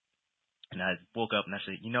bed, and I woke up and I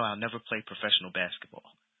said, you know, I'll never play professional basketball.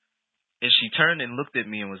 And she turned and looked at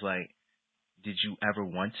me and was like, did you ever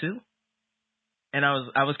want to? And I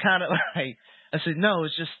was kind of like, I said, no,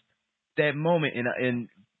 it's just that moment in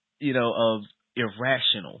you know, of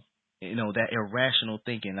irrational, you know, that irrational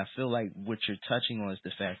thinking. I feel like what you're touching on is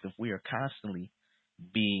the fact that we are constantly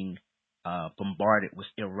being bombarded with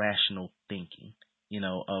irrational thinking, you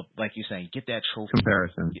know, like you're saying, get that trophy.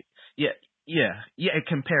 Comparison. Yeah,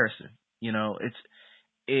 comparison. You know,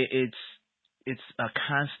 it's a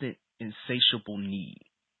constant insatiable need,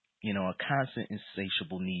 you know, a constant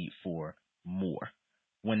insatiable need for more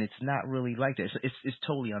when it's not really like that. It's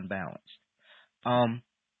totally unbalanced.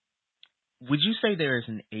 Would you say there is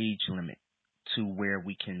an age limit to where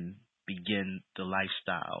we can begin the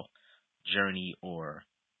lifestyle journey or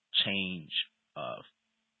change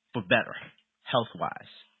for better, health-wise?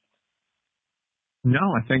 No,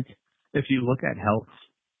 I think if you look at health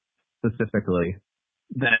specifically,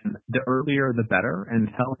 then the earlier the better. And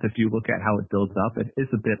health, if you look at how it builds up,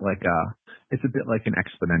 it's a bit like an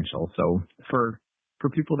exponential. So for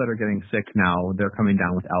people that are getting sick now, they're coming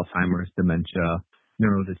down with Alzheimer's, dementia,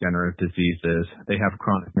 neurodegenerative diseases. They have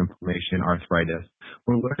chronic inflammation, arthritis.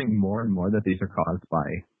 We're learning more and more that these are caused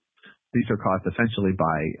essentially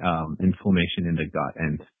by inflammation in the gut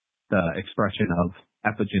and the expression of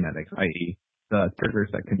epigenetics, i.e., the triggers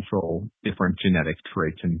that control different genetic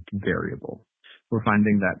traits and variables. We're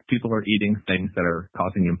finding that people are eating things that are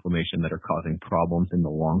causing inflammation, that are causing problems in the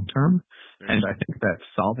long term. And I think that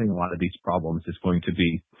solving a lot of these problems is going to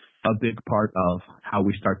be a big part of how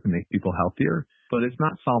we start to make people healthier. But it's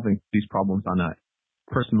not solving these problems on a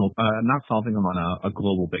personal, not solving them on a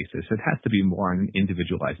global basis. It has to be more on an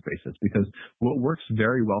individualized basis, because what works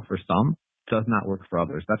very well for some does not work for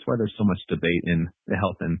others. That's why there's so much debate in the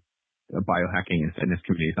health and biohacking and fitness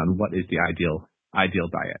communities on what is the ideal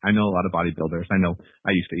diet. I know a lot of bodybuilders. I know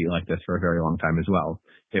I used to eat like this for a very long time as well.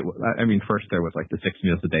 First there was like the 6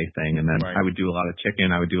 meals a day thing, and then I would do a lot of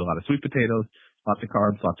chicken. I would do a lot of sweet potatoes, lots of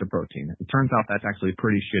carbs, lots of protein. It turns out that's actually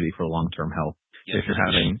pretty shitty for long-term health if you're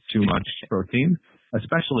having too much protein,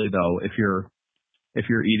 especially though if you're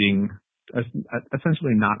eating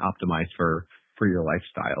essentially not optimized for your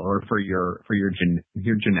lifestyle or for your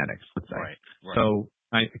genetics, let's say. Right. So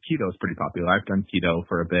keto is pretty popular. I've done keto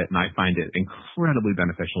for a bit, and I find it incredibly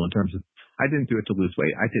beneficial in terms of, I didn't do it to lose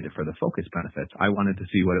weight. I did it for the focus benefits. I wanted to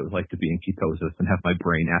see what it was like to be in ketosis and have my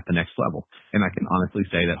brain at the next level. And I can honestly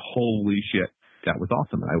say that, holy shit, that was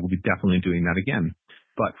awesome. And I will be definitely doing that again.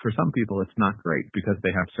 But for some people, it's not great because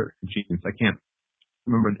they have certain genes. I can't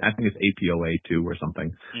remember, I think it's APOA2 or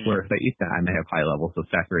something, where if they eat that and they have high levels of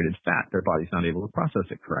saturated fat, their body's not able to process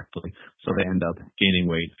it correctly. So they end up gaining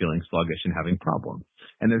weight, feeling sluggish, and having problems.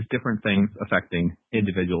 And there's different things affecting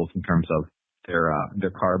individuals in terms of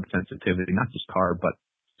their carb sensitivity, not just carb, but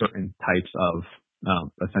certain types of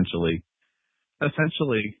essentially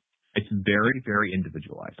it's very, very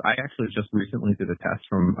individualized. I actually just recently did a test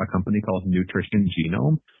from a company called Nutrition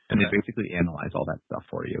Genome, and they basically analyze all that stuff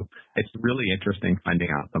for you. It's really interesting finding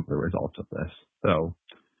out some of the results of this. So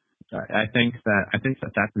I think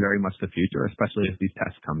that that's very much the future, especially as these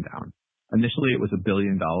tests come down. Initially, it was $1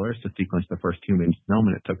 billion to sequence the first human genome,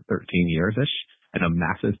 and it took 13 years-ish. and a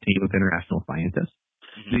massive team of international scientists.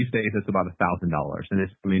 Mm-hmm. These days, it's about $1,000, and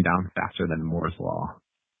it's coming down faster than Moore's Law,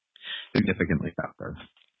 significantly faster.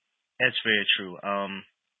 That's very true.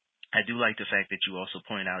 I do like the fact that you also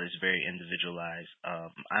point out it's very individualized.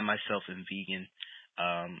 I myself am vegan.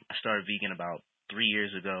 I started vegan about 3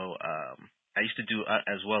 years ago. I used to do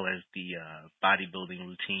as well as the bodybuilding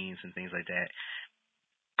routines and things like that.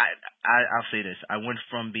 I'll say this. I went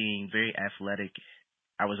from being very athletic.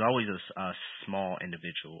 I was always a small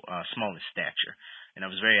individual, small in stature, and I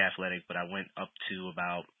was very athletic, but I went up to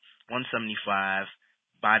about 175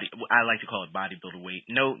 body. I like to call it bodybuilder weight.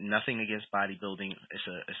 No, nothing against bodybuilding.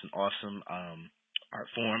 It's an awesome art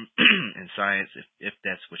form and science if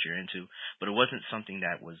that's what you're into, but it wasn't something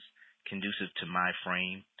that was conducive to my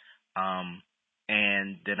frame.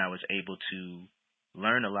 And then I was able to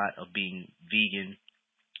learn a lot of being vegan,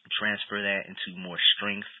 transfer that into more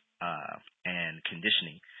strength and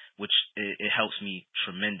conditioning, which it helps me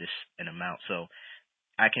tremendous an amount. So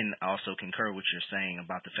I can also concur what you're saying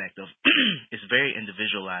about the fact of it's very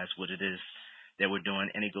individualized what it is that we're doing,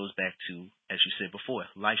 and it goes back to, as you said before,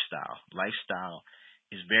 lifestyle. Lifestyle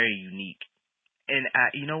is very unique. And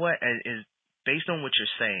you know what? Based on what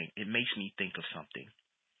you're saying, it makes me think of something,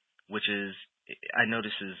 which is, I know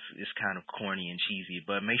this is kind of corny and cheesy,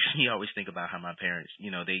 but it makes me always think about how my parents,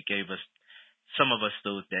 they gave us, some of us,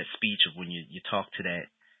 that speech of when you talk to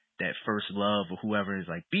that first love or whoever is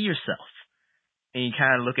like, be yourself. And you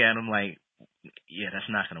kind of look at them like, yeah,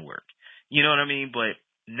 that's not going to work. You know what I mean? But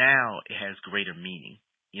now it has greater meaning,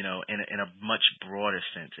 in a much broader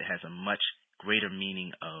sense. It has a much greater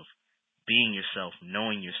meaning of being yourself,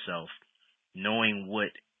 knowing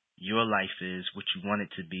what your life is, what you want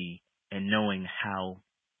it to be, and knowing how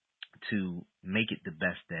to make it the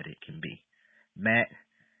best that it can be. Matt,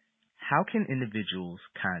 how can individuals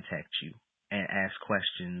contact you and ask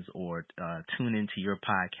questions or tune into your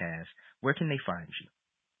podcast? Where can they find you?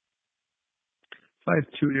 So I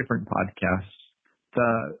have 2 different podcasts.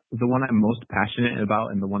 The one I'm most passionate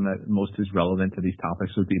about and the one that most is relevant to these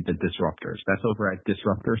topics would be The Disruptors. That's over at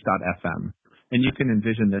disruptors.fm. And you can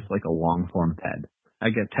envision this like a long-form TED. I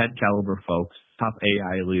get TED caliber folks, top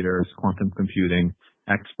AI leaders, quantum computing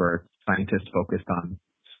experts, scientists focused on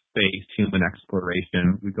space, human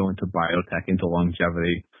exploration. We go into biotech, into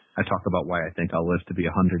longevity. I talk about why I think I'll live to be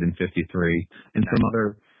 153 and some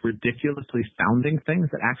other ridiculously sounding things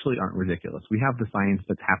that actually aren't ridiculous. We have the science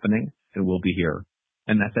that's happening and will be here.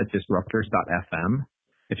 And that's at disruptors.fm.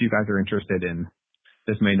 If you guys are interested in,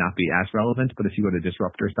 this may not be as relevant, but if you go to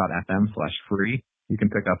disruptors.fm/free, you can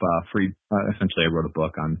pick up a free, essentially I wrote a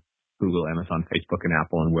book on Google, Amazon, Facebook, and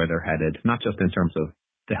Apple and where they're headed, not just in terms of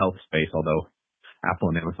the health space, although Apple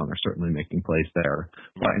and Amazon are certainly making plays there,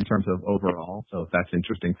 but in terms of overall. So if that's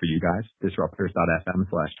interesting for you guys,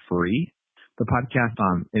 disruptors.fm/free. The podcast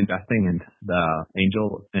on investing and the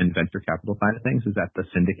angel and venture capital side of things is at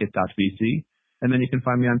thesyndicate.vc. And then you can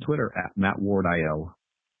find me on Twitter at MattWardIO.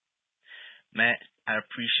 Matt, I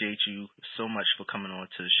appreciate you so much for coming on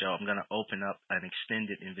to the show. I'm going to open up an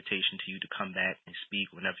extended invitation to you to come back and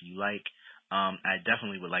speak whenever you like. I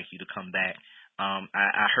definitely would like you to come back.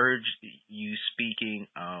 I heard you speaking,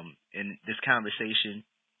 and this conversation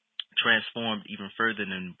transformed even further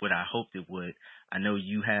than what I hoped it would. I know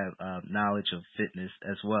you have knowledge of fitness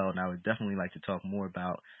as well, and I would definitely like to talk more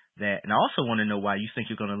about that. And I also want to know why you think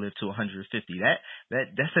you're going to live to 150.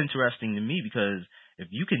 That's interesting to me, because if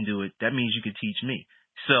you can do it, that means you can teach me.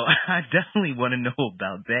 So I definitely want to know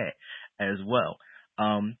about that as well.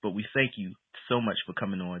 But we thank you so much for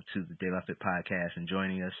coming on to the De La Fit podcast and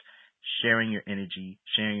joining us, sharing your energy,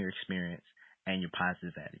 sharing your experience, and your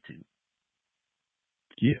positive attitude.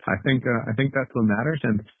 Yeah, I think that's what matters.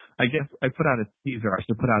 And I guess I put out a teaser. I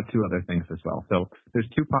should put out 2 other things as well. So there's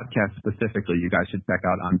 2 podcasts specifically you guys should check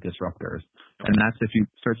out on Disruptors. And that's if you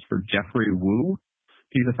search for Jeffrey Wu.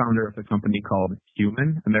 He's the founder of a company called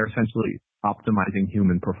Human, and they're essentially optimizing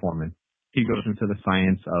human performance. He goes into the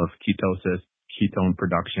science of ketosis, ketone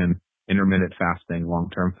production, intermittent fasting,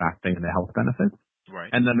 long-term fasting, and the health benefits. Right.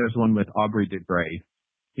 And then there's one with Aubrey de Grey.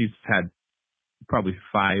 He's had probably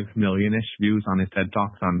 5 million-ish views on his TED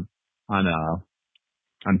Talks on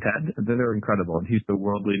TED. They're incredible. And he's the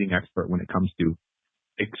world-leading expert when it comes to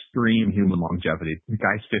extreme human longevity. The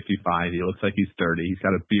guy's 55. He looks like he's 30. He's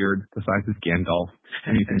got a beard the size of Gandalf,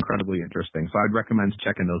 and he's incredibly interesting. So I'd recommend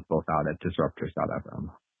checking those both out at disruptors.fm.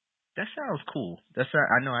 That sounds cool.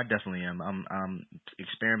 I know I definitely am. I'm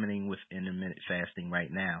experimenting with intermittent fasting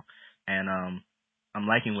right now, and I'm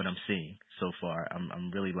liking what I'm seeing so far.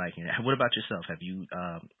 I'm really liking it. What about yourself? Have you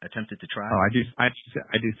attempted to try? Oh, I do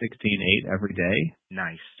 16/8 every day.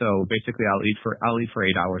 Nice. So basically, I'll eat for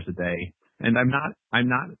 8 hours a day, And I'm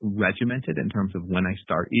not regimented in terms of when I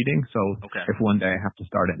start eating. So if one day I have to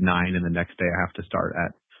start at 9 and the next day I have to start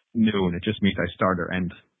at noon, it just means I start or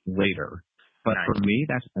end later. But for me,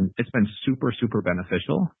 it's been super, super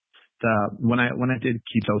beneficial. When I did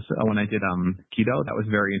keto, that was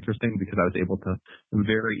very interesting because I was able to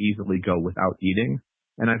very easily go without eating.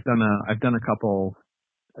 And I've done a couple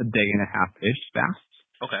a day and a half ish fasts,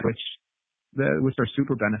 which are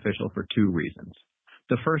super beneficial for two reasons.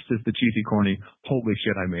 The first is the cheesy, corny, holy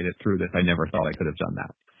shit, I made it through this. I never thought I could have done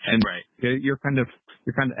that. And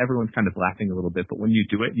everyone's kind of laughing a little bit, but when you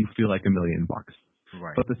do it, you feel like $1 million.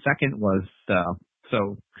 Right. But the second was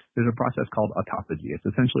so there's a process called autophagy. It's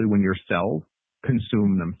essentially when your cells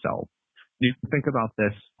consume themselves. You can think about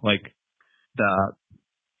this like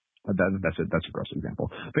that's a gross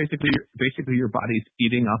example. Basically your body's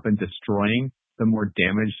eating up and destroying the more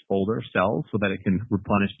damaged older cells so that it can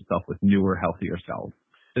replenish itself with newer, healthier cells.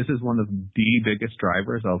 This is one of the biggest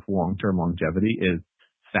drivers of long-term longevity is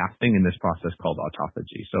fasting in this process called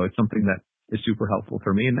autophagy. So it's something that is super helpful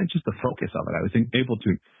for me. And then just the focus of it. I was able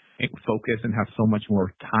to focus and have so much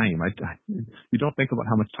more time. You don't think about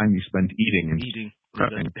how much time you spend eating and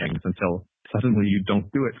prepping things until suddenly you don't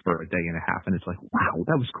do it for a day and a half. And it's like, wow,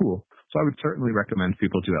 that was cool. So I would certainly recommend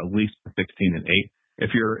people do at least 16 and 8.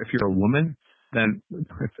 If you're a woman, then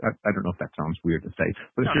I don't know if that sounds weird to say,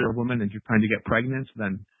 but if you're a woman and you're trying to get pregnant,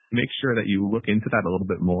 then make sure that you look into that a little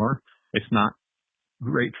bit more. It's not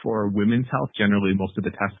great for women's health. Generally, most of the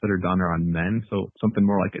tests that are done are on men, so something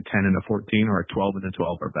more like a 10 and a 14 or a 12 and a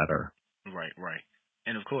 12 are better. Right.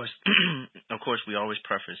 And of course, we always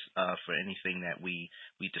preface for anything that we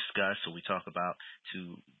discuss or we talk about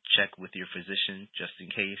to check with your physician just in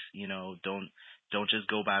case. Don't just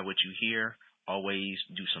go by what you hear. Always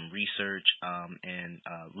do some research and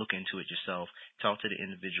look into it yourself. Talk to the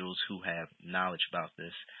individuals who have knowledge about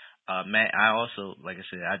this. Matt, I also, like I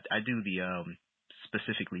said, I do the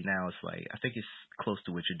specifically now. It's like I think it's close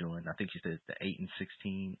to what you're doing. I think you said the 8 and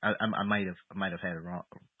 16. I might have had it wrong,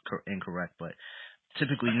 incorrect, but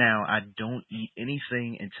typically now I don't eat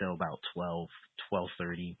anything until about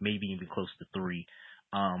 12:30, maybe even close to 3.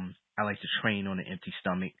 I like to train on an empty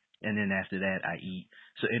stomach. And then after that, I eat.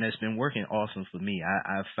 So, and it's been working awesome for me.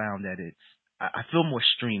 I've found that I feel more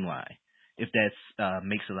streamlined, if that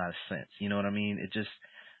makes a lot of sense. You know what I mean?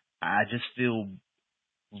 I just feel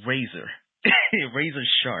razor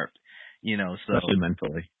sharp, so. Especially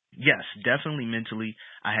mentally. Yes, definitely mentally.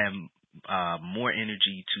 I have more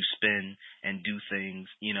energy to spend and do things,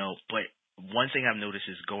 but one thing I've noticed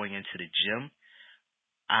is going into the gym,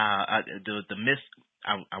 the myth,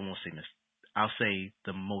 I won't say myth, I'll say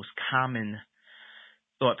the most common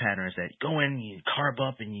thought pattern is that go in, you carb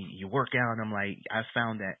up, and you work out. And I'm like, I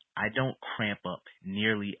found that I don't cramp up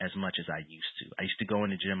nearly as much as I used to. I used to go in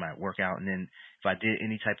the gym, I'd work out, and then if I did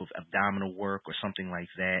any type of abdominal work or something like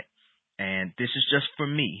that, and this is just for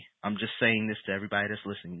me, I'm just saying this to everybody that's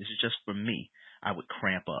listening, this is just for me, I would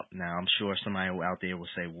cramp up. Now, I'm sure somebody out there will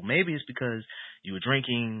say, well, maybe it's because you were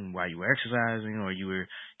drinking while you were exercising or you were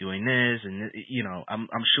doing this. And,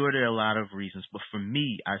 I'm sure there are a lot of reasons. But for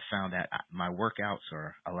me, I found that my workouts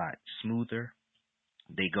are a lot smoother.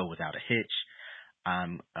 They go without a hitch.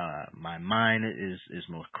 My mind is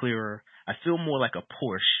more clearer. I feel more like a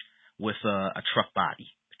Porsche with a truck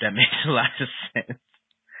body, if that makes a lot of sense.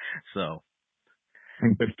 So.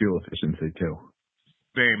 And good fuel efficiency, too.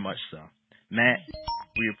 Very much so. Matt,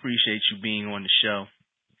 we appreciate you being on the show.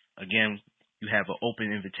 Again, you have an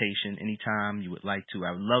open invitation anytime you would like to.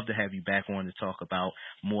 I would love to have you back on to talk about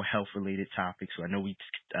more health-related topics. So I know we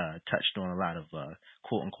touched on a lot of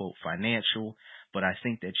quote-unquote financial, but I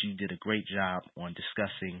think that you did a great job on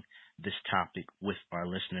discussing this topic with our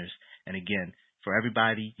listeners. And again, for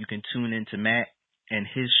everybody, you can tune in to Matt and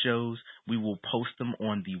his shows. We will post them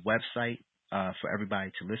on the website for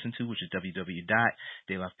everybody to listen to, which is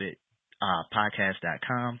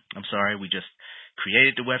www.delafitpodcast.com. I'm sorry, we just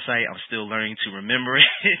created the website. I'm still learning to remember it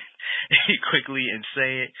quickly and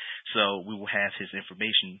say it. So we will have his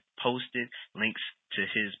information posted, links to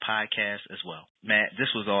his podcast as well. Matt,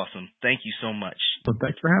 this was awesome. Thank you so much. Well,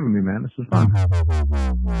 thanks for having me, man. This was fun.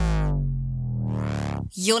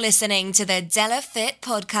 You're listening to the Dela Fit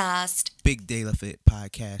Podcast. Big Dela Fit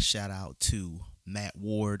Podcast. Shout out to Matt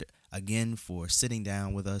Ward again for sitting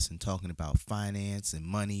down with us and talking about finance and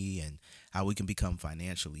money and how we can become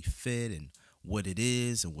financially fit and what it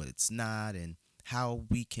is and what it's not and how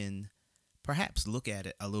we can perhaps look at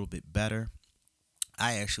it a little bit better.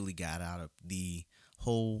 I actually got out of the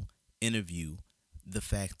whole interview the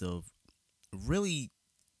fact of really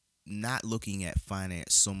not looking at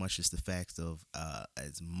finance so much as the fact of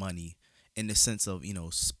as money in the sense of,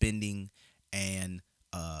 spending and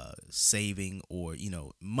saving, or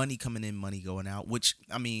money coming in, money going out, which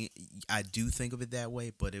I mean, I do think of it that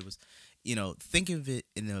way, but it was, think of it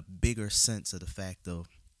in a bigger sense of the fact of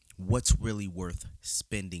what's really worth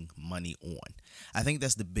spending money on. I think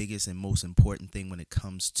that's the biggest and most important thing when it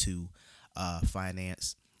comes to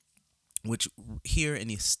finance, which here in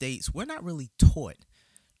the States, we're not really taught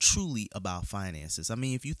truly about finances. I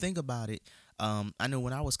mean, if you think about it, I know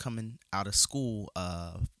when I was coming out of school,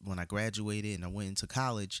 when I graduated and I went into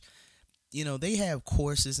college, they have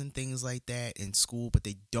courses and things like that in school, but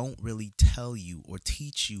they don't really tell you or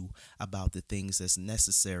teach you about the things that's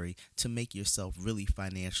necessary to make yourself really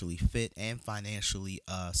financially fit and financially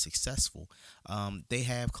successful. They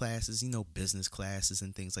have classes, business classes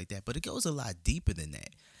and things like that, but it goes a lot deeper than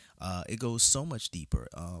that. It goes so much deeper.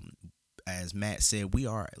 As Matt said, we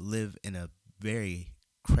live in a very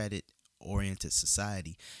credit-oriented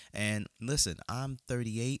society. And listen, I'm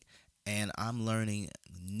 38 and I'm learning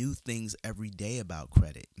new things every day about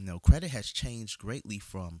credit. Credit has changed greatly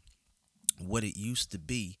from what it used to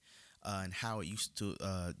be and how it used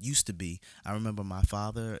to be. I remember my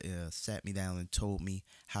father sat me down and told me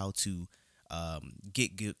how to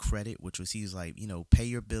get good credit, which was, he's like, pay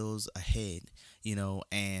your bills ahead,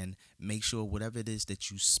 and make sure whatever it is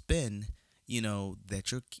that you spend,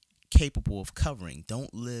 that you're capable of covering.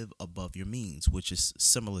 Don't live above your means, which is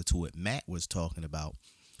similar to what Matt was talking about.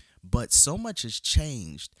 But so much has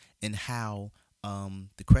changed in how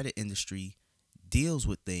the credit industry deals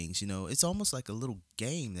with things. It's almost like a little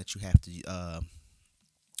game that you have to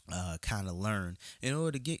kind of learn in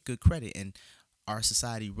order to get good credit. And our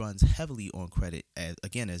society runs heavily on credit,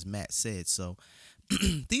 as Matt said. So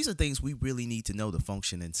these are things we really need to know to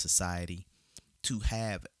function in society, to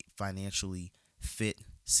have financially fit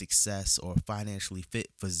success or financially fit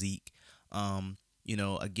physique.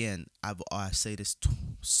 Again, I say this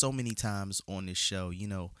so many times on this show,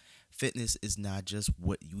 fitness is not just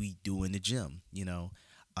what we do in the gym,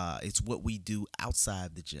 it's what we do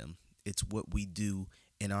outside the gym. It's what we do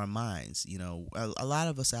in our minds. A lot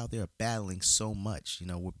of us out there are battling so much.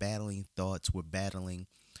 We're battling thoughts, we're battling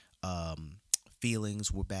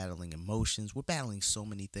feelings, we're battling emotions, we're battling so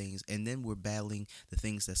many things, and then we're battling the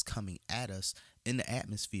things that's coming at us in the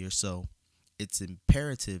atmosphere. So it's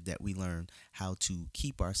imperative that we learn how to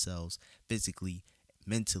keep ourselves physically,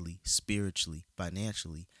 mentally, spiritually,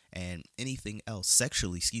 financially, and anything else,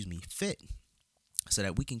 sexually, fit, so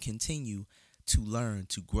that we can continue to learn,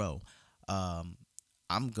 to grow.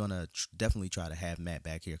 I'm gonna definitely try to have Matt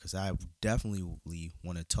back here, because I definitely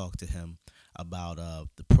want to talk to him about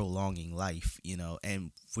the prolonging life,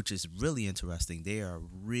 and which is really interesting. They are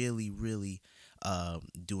really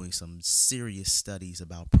doing some serious studies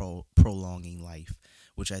about prolonging life,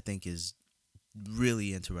 which I think is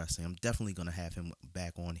really interesting. I'm definitely going to have him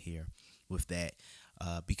back on here with that,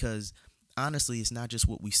 because honestly, it's not just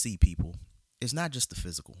what we see, people. It's not just the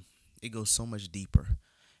physical. It goes so much deeper,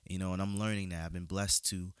 and I'm learning that. I've been blessed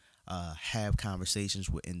to have conversations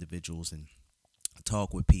with individuals and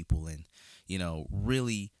talk with people, and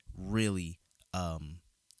really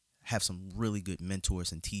have some really good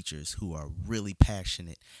mentors and teachers who are really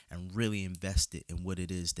passionate and really invested in what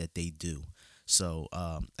it is that they do. So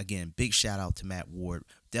again, big shout out to Matt Ward.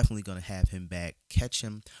 Definitely going to have him back. Catch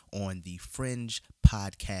him on the Fringe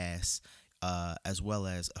podcast, as well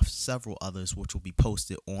as several others, which will be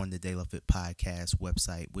posted on the De La Fit Podcast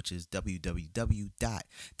website, which is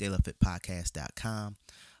www.delafitpodcast.com.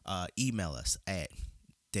 Email us at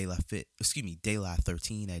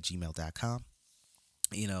dela13@gmail.com.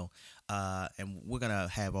 And we're going to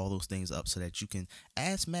have all those things up so that you can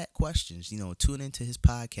ask Matt questions, tune into his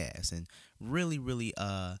podcast and really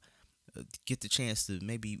get the chance to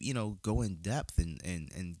maybe, go in depth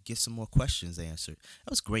and get some more questions answered.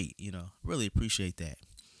 That was great, really appreciate that.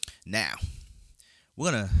 Now,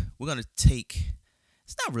 we're gonna take,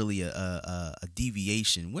 it's not really a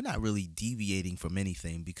deviation. We're not really deviating from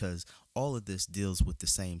anything, because all of this deals with the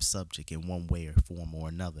same subject in one way or form or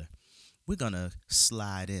another. We're going to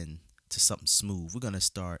slide in to something smooth. We're going to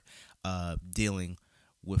start dealing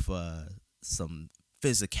with some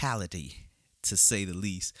physicality, to say the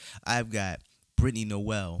least. I've got Brittany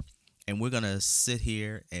Noel, and we're going to sit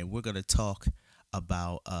here and we're going to talk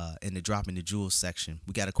about, in the Dropping the Jewels section,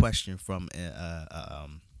 we got a question from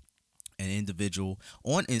an individual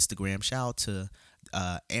on Instagram. Shout out to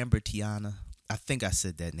Amber Tiana. I think I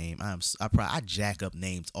said that name. I jack up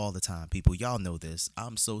names all the time, people. Y'all know this.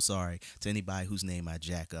 I'm so sorry to anybody whose name I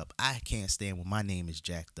jack up. I can't stand when my name is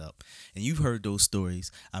jacked up. And you've heard those stories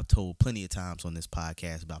I've told plenty of times on this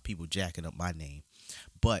podcast about people jacking up my name.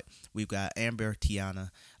 But we've got Amber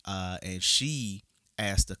Tiana, and she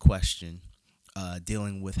asked a question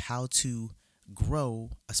dealing with how to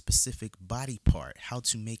grow a specific body part, how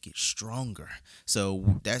to make it stronger.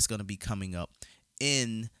 So that's going to be coming up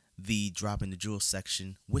in the Dropping the Jewels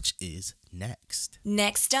section, which is next.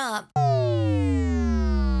 Next up.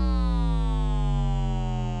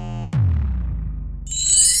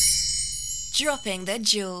 Dropping the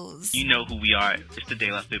Jewels. You know who we are. It's the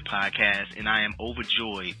De La Fit Podcast, and I am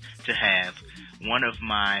overjoyed to have one of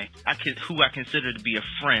my, who I consider to be a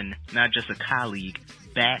friend, not just a colleague,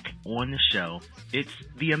 back on the show. It's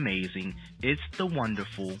the amazing, it's the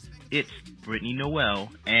wonderful, it's Brittany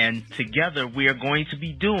Noel, and together we are going to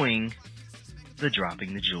be doing the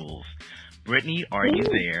Dropping the Jewels. Brittany, are you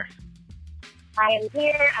there? I am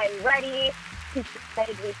here. I'm ready. Super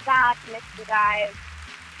excited to be back. Missed you guys.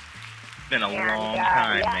 It's been a long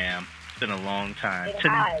time, ma'am. It's been a long time.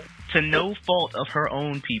 To no fault of her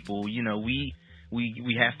own, people. You know, we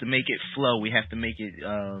have to make it flow. We have to make it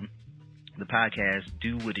the podcast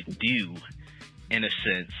do what it do, in a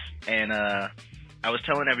sense. And I was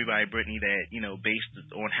telling everybody, Brittany, that, you know, based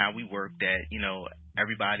on how we work, that, you know,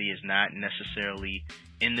 everybody is not necessarily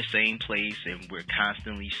in the same place, and we're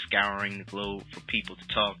constantly scouring the globe for people to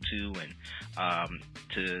talk to and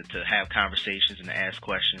to have conversations and to ask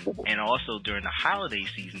questions. And also during the holiday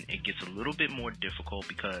season, it gets a little bit more difficult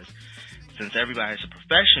because since everybody's a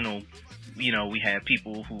professional, you know, we have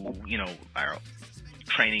people who, you know, are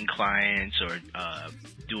training clients or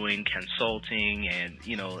doing consulting, and,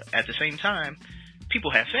 you know, at the same time,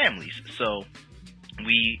 people have families. So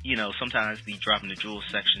we, you know, sometimes the Dropping the Jewels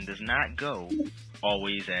section does not go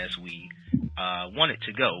always as we want it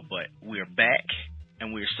to go, but we're back,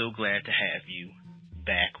 and we're so glad to have you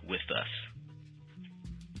back with us.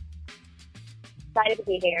 Excited to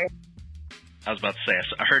be here. I was about to say,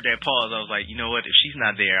 I heard that pause. I was like, you know what? If she's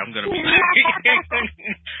not there, I'm gonna be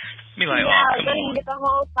like, oh, come on. Get the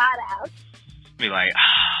whole spot out.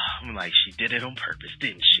 I'm like, she did it on purpose,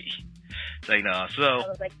 didn't she? It's like, no. So I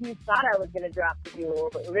was like, you thought I was gonna drop the jewel,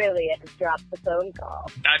 but really, I just dropped the phone call.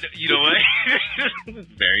 You know what?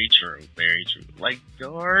 Very true. Very true. Like,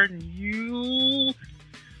 darn you.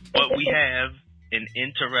 But we have an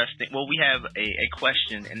interesting, we have a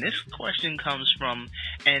question, and this question comes from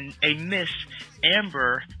a Miss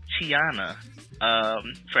Amber Tiana.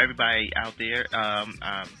 For everybody out there,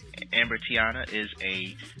 Amber Tiana is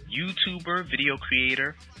a YouTuber, video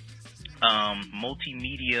creator,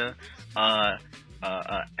 multimedia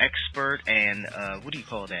expert, and what do you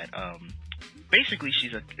call that? Basically,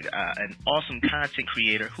 she's an awesome content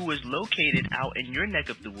creator who is located out in your neck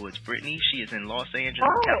of the woods, Brittany. She is in Los Angeles,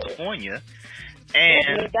 California.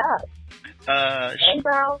 And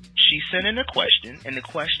she sent in a question, and the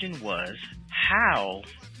question was, how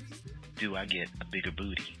do I get a bigger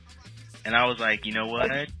booty? And I was like, you know what?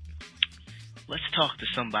 Let's talk to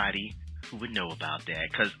somebody who would know about that.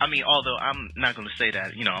 Because, I mean, although I'm not going to say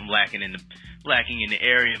that, you know, I'm lacking in the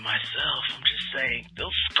area myself, I'm just saying,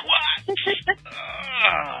 those squats.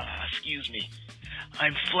 Excuse me.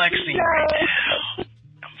 I'm flexing right now.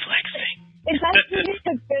 I'm flexing. It's actually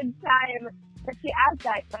a good time that she asked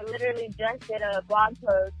that. I literally just did a blog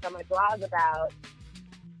post on my blog about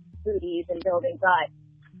booties and building butt.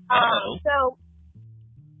 So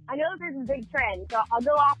I know there's a big trend, so I'll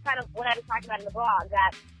go off kind of what I was talking about in the blog,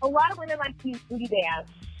 that a lot of women like to use booty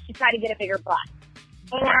bands to try to get a bigger butt.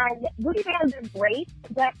 And booty bands are great,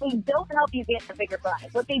 but they don't help you get a bigger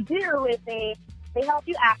butt. What they do is they help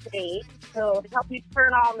you activate, so they help you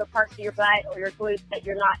turn on the parts of your butt or your glutes that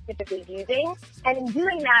you're not typically using. And in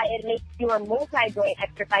doing that, it makes your multi-joint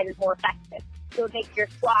exercises more effective. So it makes your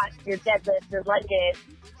squats, your deadlifts, your lunges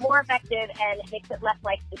more effective, and it makes it less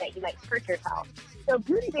likely that you might hurt yourself. So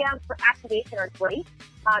booty bands for activation are great.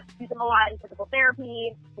 Use them a lot in physical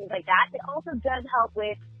therapy, things like that. It also does help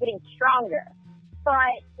with getting stronger.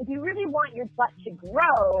 But if you really want your butt to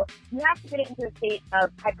grow, you have to get into a state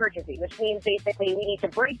of hypertrophy, which means basically we need to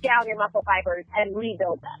break down your muscle fibers and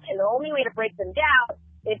rebuild them. And the only way to break them down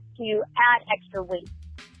is to add extra weight.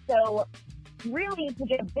 So really, to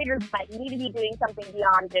get a bigger butt, you need to be doing something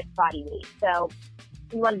beyond just body weight. So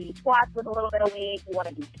you want to do squats with a little bit of weight, you want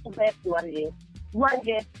to do lifts, you want to do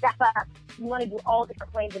lunges, step up, you want to do all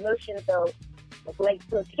different planes of motion. So like legs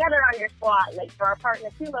go together on your squat, legs are apart in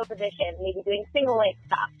a sumo position, maybe doing single leg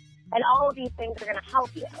stuff. And all of these things are going to help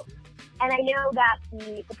you. And I know that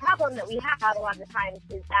the problem that we have a lot of the times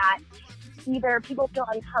is that either people feel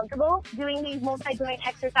uncomfortable doing these multi-joint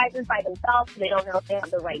exercises by themselves, so they don't know if they have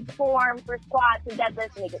the right form for squats and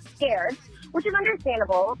deadlifts, and they get scared, which is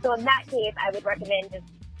understandable. So in that case, I would recommend just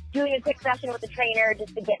doing a quick session with a trainer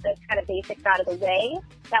just to get those kind of basics out of the way.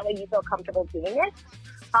 That way you feel comfortable doing it.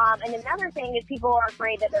 And another thing is people are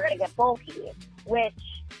afraid that they're going to get bulky, which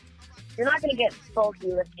you're not going to get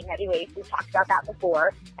bulky lifting heavy weights. We've talked about that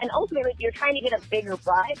before. And ultimately, if you're trying to get a bigger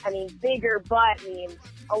butt, bigger butt means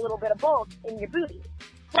a little bit of bulk in your booty.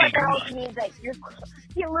 But that also means that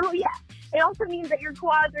it also means that your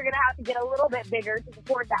quads are going to have to get a little bit bigger to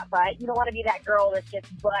support that butt. You don't want to be that girl that's just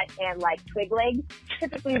butt and like twig legs.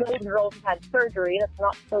 Typically, those girls have had surgery. That's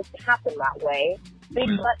not supposed to happen that way. Big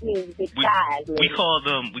butt means big thighs. We call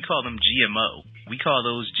them GMO. We call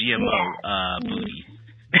those GMO booties.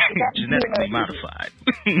 Genetically modified.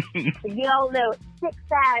 You all know thick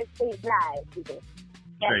thighs save lives, people.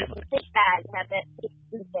 Very much. Thick thighs have that thick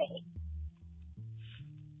thing.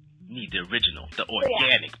 Need the original, the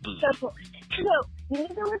organic booty. So you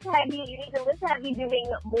need to lift heavy. You need to lift heavy doing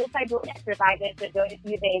multi-joint exercises, so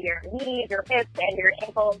using your knees, your hips, and your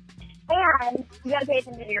ankles. And you got to pay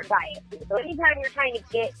attention to your diet. So anytime you're trying to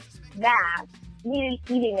get mass, you need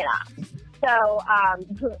to be eating it up. So,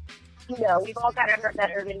 we've all kind of heard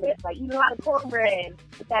that urban myth, like, eat a lot of cornbread,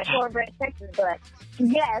 with that cornbread Texas butt.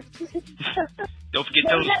 Yes. Don't forget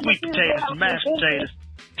those sweet potatoes and mashed potatoes.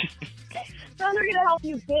 Some are going to help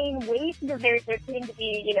you gain weight because there seem to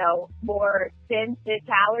be, more sensitive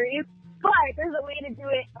calories. But there's a way to do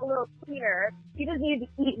it a little cleaner. You just need to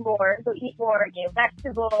eat more. So eat more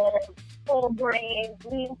vegetables, whole grains,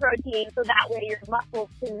 lean protein, so that way your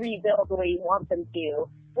muscles can rebuild the way you want them to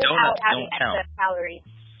without having excess calories.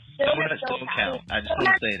 Donuts don't count. I just want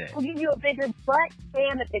to say that. We'll give you a bigger butt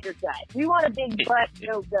and a bigger gut. We want a big butt,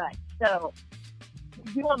 no gut. So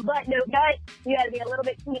if you want butt, no gut, you got to be a little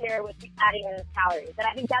bit cleaner with adding in calories. And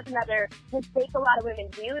I think that's another mistake a lot of women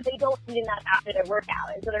do. They don't eat enough after their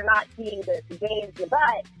workout. And so they're not eating the gains in the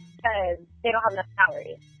butt because they don't have enough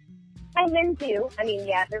calories. And men too.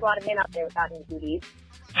 There's a lot of men out there without any booties.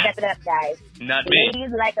 Step it up, guys. Not me.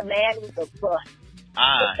 Ladies like a man with a butt.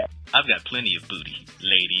 I've got plenty of booty,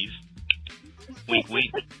 ladies. Wink,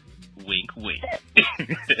 wink. Wink, wink.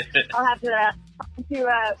 I'll have to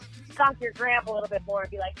stalk your gram a little bit more and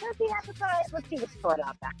be like, does he have a butt? Let's see what's going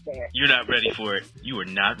on back there. You're not ready for it. You are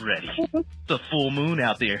not ready. It's a full moon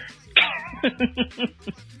out there.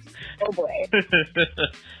 Oh, boy.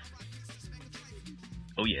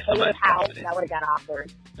 Oh, yeah. Somebody's confident. That would have got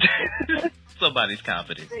awkward. Somebody's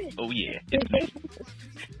confident. Oh, yeah. It's me.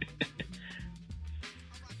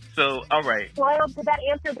 So, all right. Well, did that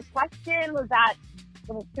answer the question? Was that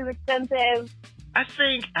too expensive? I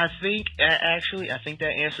think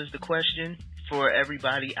that answers the question for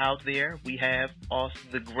everybody out there. We have also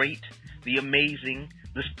the great, the amazing,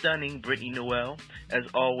 the stunning Brittany Noel, as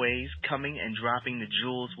always, coming and dropping the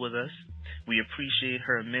jewels with us. We appreciate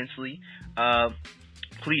her immensely.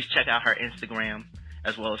 Please check out her Instagram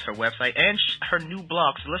as well as her website and her new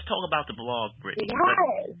blog. So let's talk about the blog, Brittany.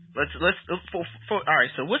 Yes. Let's all right.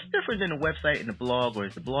 So what's different than the website and the blog, or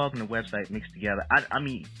is the blog and the website mixed together?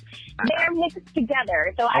 They're mixed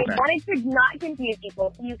together. So okay. I wanted to not confuse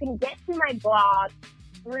people. So you can get to my blog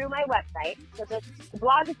through my website. So the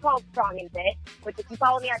blog is called Strong and Fit, which if you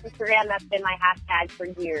follow me on Instagram, that's been my hashtag for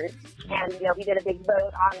years. And, we did a big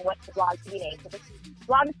vote on what the blog should be named. So the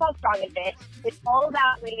blog is called Strong and Fit. It's all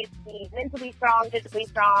about ways to be mentally strong, physically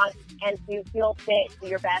strong, and to feel fit to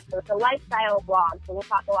your best. So it's a lifestyle blog. So we'll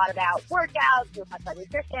talk a lot about workouts. We'll talk about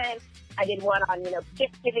nutrition. I did one on,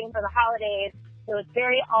 gift giving for the holidays. So it's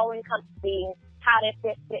very all-encompassing how to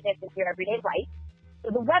fit fitness into your everyday life.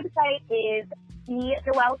 So the website is The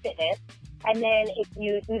Noel Fitness. And then if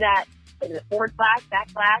you do that, is it / /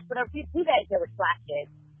 whatever, you guys know what slash is.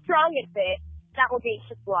 Strong and Fit, that will get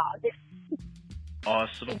your blog.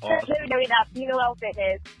 Awesome. The Noel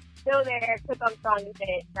Fitness. Go there, click on Strong and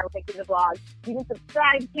Fit, that will take you to the blog. You can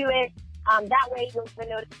subscribe to it. That way you'll get a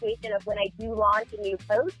notification of when I do launch a new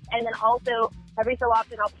post. And then also, every so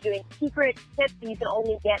often I'll be doing secret tips that you can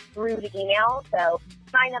only get through the email. So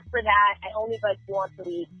sign up for that. I only post once a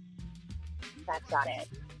week. That's not it.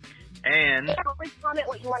 And you can always comment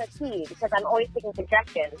what you want to see because I'm always taking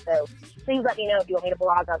suggestions. So please let me know if you want me to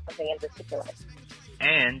blog on something in particular.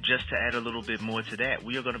 And just to add a little bit more to that,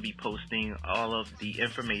 we are going to be posting all of the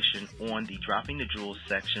information on the Dropping the Jewels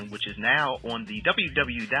section, which is now on the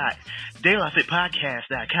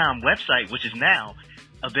www.daylafitpodcast.com website, which is now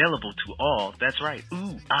available to all. That's right. Go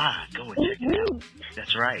and check it out.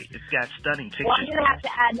 That's right. It's got stunning pictures. Well, I'm going to have to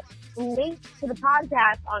add links to the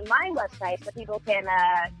podcast on my website so people can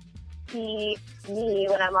see me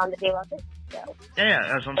when I'm on the Day Love Fit So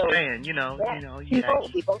yeah, as I'm saying, you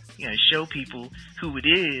show people who it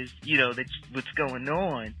is, that's what's going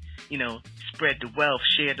on. Spread the wealth,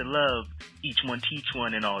 share the love, each one teach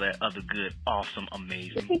one, and all that other good, awesome,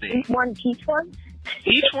 amazing things. Each one teach one.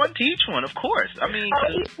 Each one teach one, of course. I mean,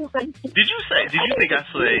 did you think I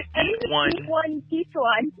said each one? Each one teach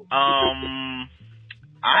one.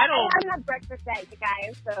 I don't. I'm not breakfast egg,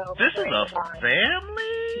 guys. So this is a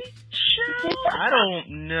family show. I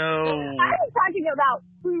don't know. I was talking about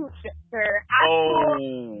food, sir.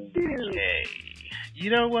 Okay. You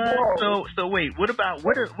know what? Whoa. So wait. What about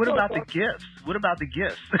the gifts? What about the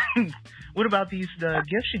gifts? What about these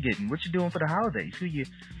gifts you're getting? What you doing for the holidays?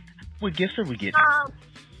 What gifts are we getting?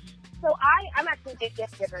 So I'm actually a big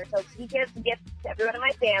gift giver. So he gives gifts to everyone in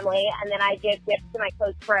my family, and then I give gifts to my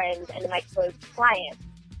close friends and to my close clients.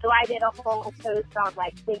 So I did a whole post on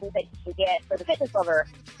things that you can get for the fitness lover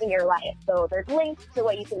in your life. So there's links to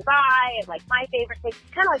what you can buy and my favorite things,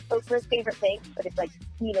 kind of like Oprah's favorite things, but it's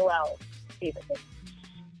B. Noel's favorite things.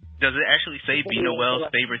 Does it actually say B. Noel's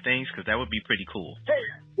favorite things? Because that would be pretty cool. So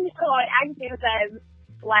it actually says,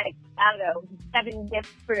 I don't know, 7 gifts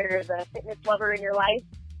for the fitness lover in your life,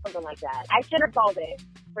 something like that. I should have called it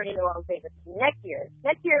Brittany Noel's favorite things. Next year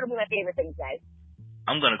it'll be my favorite things, guys.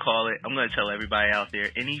 I'm going to call it. I'm going to tell everybody out there,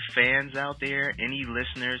 any fans out there, any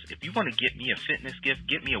listeners, if you want to get me a fitness gift,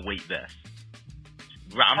 get me a weight vest.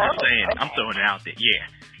 I'm just saying. Okay. I'm throwing it out there. Yeah.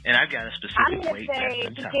 And I've got a specific weight vest. I'm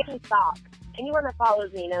going to say, get me socks. Anyone that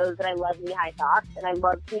follows me knows that I love knee-high socks, and I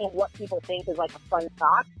love seeing what people think is a fun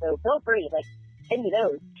sock. So feel free, send me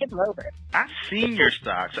those. Ship them over. I've seen your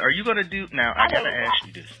socks. Are you going to do... Now, I got to ask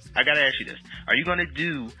you this. Are you going to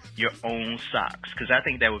do your own socks? Because I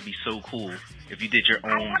think that would be so cool if you did your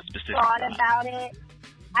own specific socks. I have thought about it.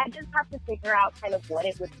 I just have to figure out kind of what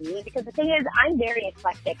it would be. Because the thing is, I'm very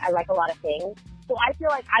eclectic. I like a lot of things. So I feel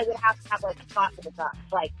like I would have to have a spot for the socks.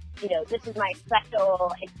 This is my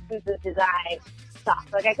special exclusive design sock.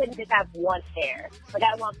 I couldn't just have one pair.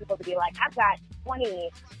 I want people to be I've got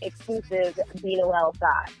 20 exclusive B. Noel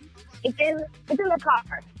socks. It's in the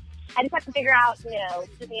car. I just have to figure out, who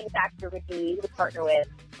the manufacturer would partner with.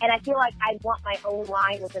 And I feel like I want my own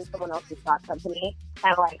line within someone else's sock company.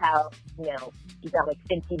 Kind of like how, you've got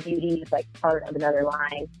Fenty Beauty is part of another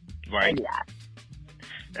line. Right. I do that.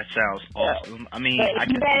 That sounds awesome. I mean, if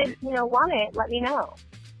you guys, want it, let me know.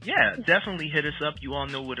 Yeah, definitely hit us up. You all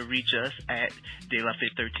know where to reach us at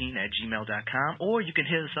DeLaFit13@gmail.com, or you can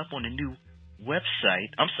hit us up on the new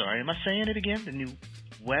website. I'm sorry, am I saying it again? The new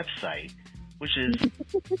website, which is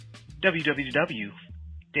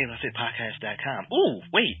www.DeLaFitPodcast.com. Ooh,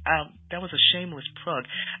 wait, that was a shameless plug.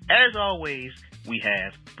 As always, we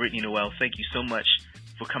have Brittany Noel. Thank you so much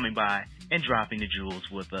for coming by and dropping the jewels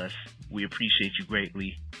with us. We appreciate you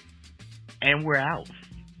greatly. And we're out.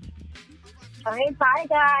 All right, bye,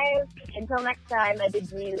 guys. Until next time, I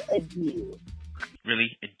bid you adieu.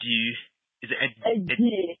 Really? Adieu? Is it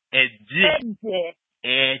adieu? Adieu.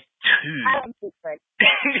 I don't speak French.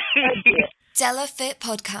 Adieu. Della Fit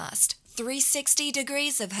Podcast. 360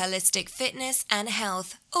 degrees of holistic fitness and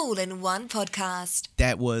health, all in one podcast.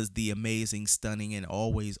 That was the amazing, stunning, and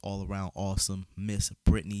always all-around awesome Miss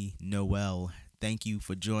Brittany Noel. Thank you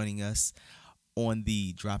for joining us on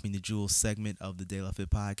the Dropping the Jewels segment of the De La Fit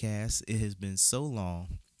podcast. It has been so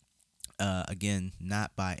long. Again,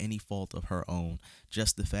 not by any fault of her own,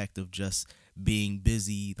 just the fact of just being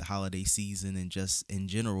busy, the holiday season, and just in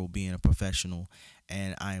general being a professional.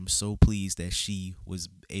 And I am so pleased that she was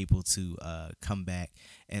able to come back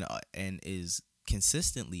and is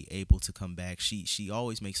consistently able to come back. She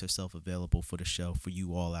always makes herself available for the show for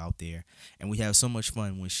you all out there, and we have so much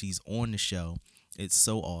fun when she's on the show. It's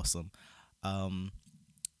so awesome.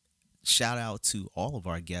 Shout out to all of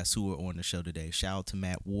our guests who were on the show today. Shout out to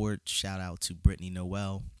Matt Ward. Shout out to Brittany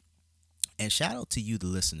Noel. And shout out to you, the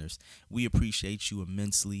listeners. We appreciate you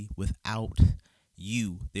immensely. Without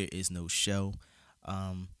you, there is no show.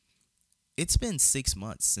 It's been 6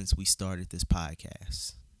 months since we started this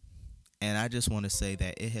podcast. And I just want to say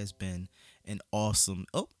that it has been an awesome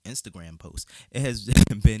Instagram post. It has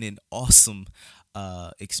been an awesome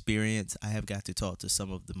experience. I have got to talk to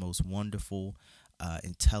some of the most wonderful,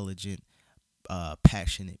 intelligent,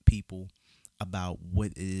 passionate people about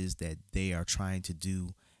what it is that they are trying to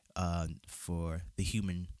do for the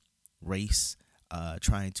human race,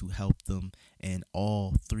 trying to help them in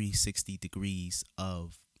all 360 degrees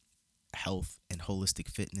of health and holistic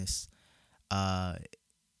fitness. I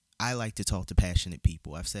like to talk to passionate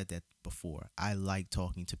people. I've said that before. I like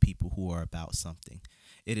talking to people who are about something.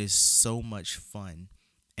 It is so much fun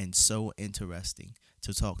and so interesting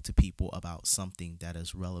to talk to people about something that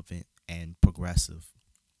is relevant and progressive.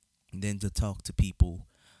 than to talk to people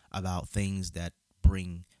about things that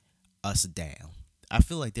bring us down. I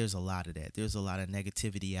feel like there's a lot of that. There's a lot of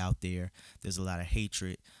negativity out there. There's a lot of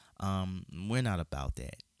hatred. We're not about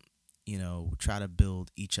that. Try to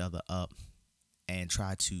build each other up and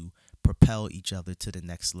try to propel each other to the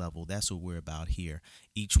next level. That's what we're about here.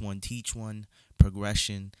 Each one teach one,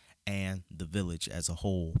 progression, and the village as a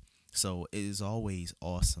whole. So it is always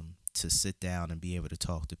awesome to sit down and be able to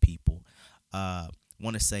talk to people.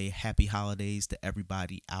 Want to say happy holidays to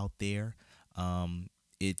everybody out there.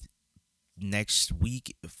 It Next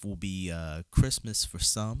week will be Christmas for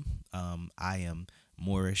some. I am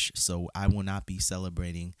Moorish, so I will not be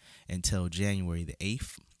celebrating until January the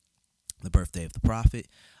 8th, the birthday of the Prophet.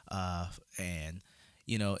 But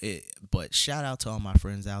shout out to all my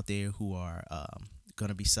friends out there who are going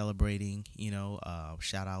to be celebrating.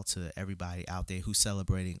 Shout out to everybody out there who's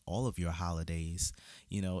celebrating all of your holidays,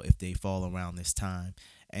 if they fall around this time.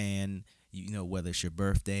 And whether it's your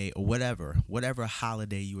birthday or whatever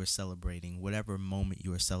holiday you are celebrating, whatever moment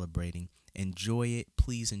you are celebrating, enjoy it.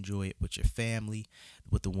 Please enjoy it with your family,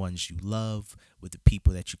 with the ones you love, with the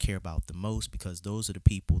people that you care about the most, because those are the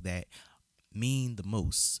people that mean the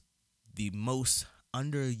most. The most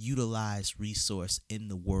underutilized resource in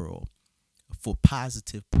the world for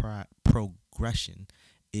positive progression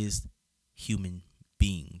is human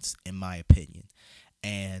beings, in my opinion.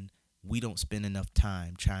 And we don't spend enough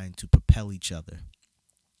time trying to propel each other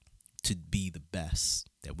to be the best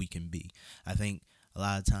that we can be. I think a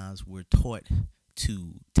lot of times we're taught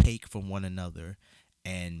to take from one another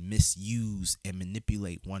and misuse and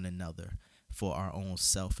manipulate one another for our own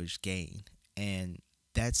selfish gain. And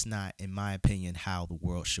that's not, in my opinion, how the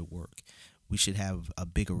world should work. We should have a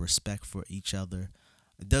bigger respect for each other.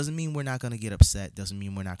 It doesn't mean we're not going to get upset. Doesn't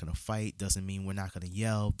mean we're not going to fight. Doesn't mean we're not going to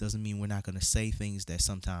yell. Doesn't mean we're not going to say things that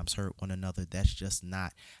sometimes hurt one another. That's just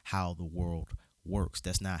not how the world works.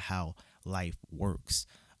 That's not how life works.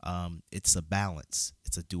 It's a balance.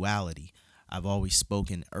 It's a duality. I've always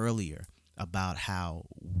spoken earlier about how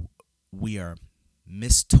we are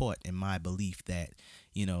mistaught, in my belief, that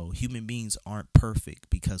human beings aren't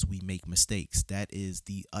perfect because we make mistakes. That is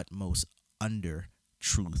the utmost under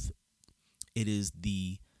truth. It is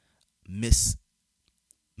the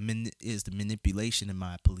manipulation, in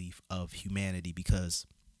my belief, of humanity, because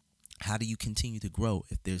how do you continue to grow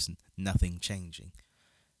if there's nothing changing?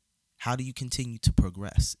 How do you continue to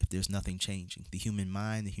progress if there's nothing changing? The human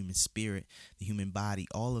mind, the human spirit, the human body,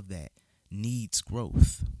 all of that needs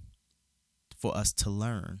growth for us to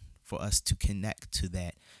learn, for us to connect to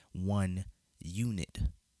that one unit,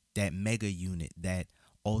 that mega unit, that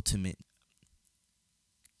ultimate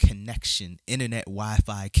connection, internet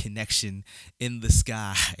Wi-Fi connection in the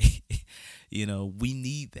sky. We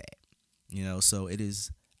need that. So it is,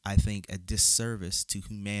 I think, a disservice to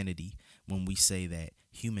humanity when we say that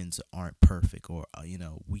humans aren't perfect, or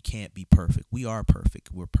we can't be perfect. We are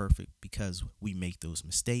perfect. We're perfect because we make those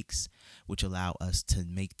mistakes, which allow us to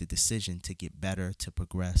make the decision to get better, to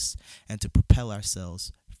progress, and to propel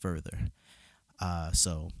ourselves further.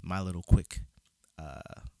 So my little quick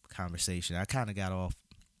conversation, I kind of got off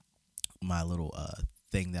my little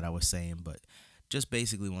thing that I was saying, but just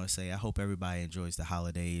basically want to say I hope everybody enjoys the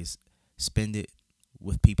holidays. Spend it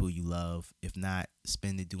with people you love. If not,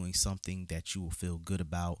 spend it doing something that you will feel good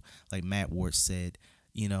about. Like Matt Ward said,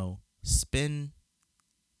 spend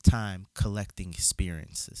time collecting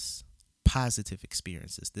experiences, positive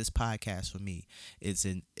experiences. This podcast for me it's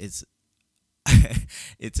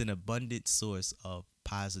it's an abundant source of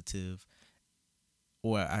positive,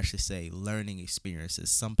 or I should say learning experiences.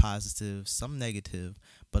 Some positive, some negative,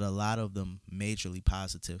 but a lot of them majorly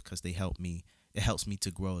positive because they help me. It helps me to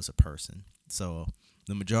grow as a person. So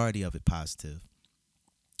the majority of it positive.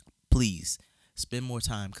 Please spend more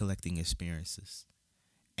time collecting experiences.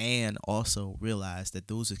 And also realize that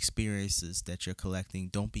those experiences that you're collecting,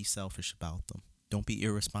 don't be selfish about them. Don't be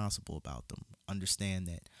irresponsible about them. Understand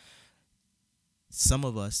that some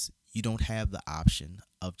of us, you don't have the option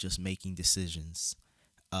of just making decisions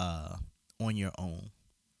on your own.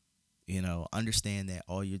 Understand that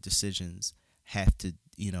all your decisions have to,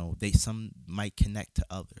 some might connect to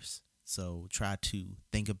others. So try to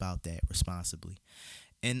think about that responsibly.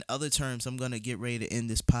 In other terms, I'm going to get ready to end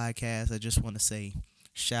this podcast. I just want to say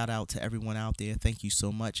shout out to everyone out there. Thank you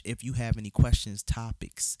so much. If you have any questions,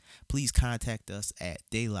 topics, please contact us at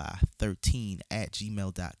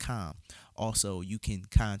daylife13@gmail.com. Also, you can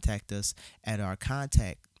contact us at our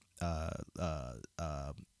contact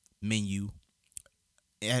menu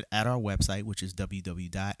at our website, which is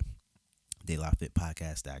www.daylife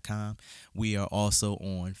DayLifeFitPodcast.com. We are also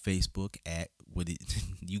on Facebook at,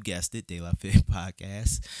 you guessed it, De La Fit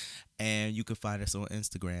Podcast. And you can find us on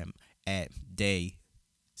Instagram at Day_La_Fit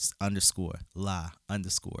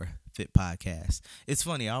Podcast. It's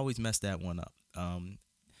funny, I always mess that one up.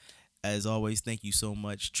 As always, thank you so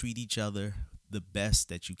much. Treat each other the best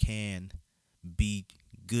that you can. Be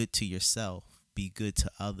good to yourself. Be good to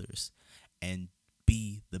others. And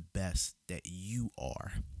be the best that you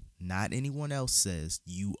are. Not anyone else says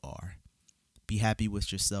you are. Be happy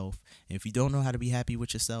with yourself. And if you don't know how to be happy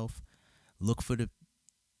with yourself, look for the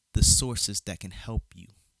sources that can help you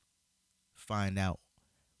find out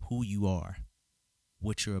who you are,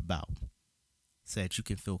 what you're about, so that you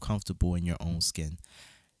can feel comfortable in your own skin.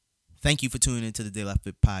 Thank you for tuning into the De La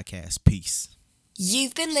Fit Podcast. Peace.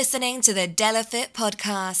 You've been listening to the De La Fit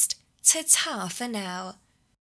Podcast. Ta-ta for now.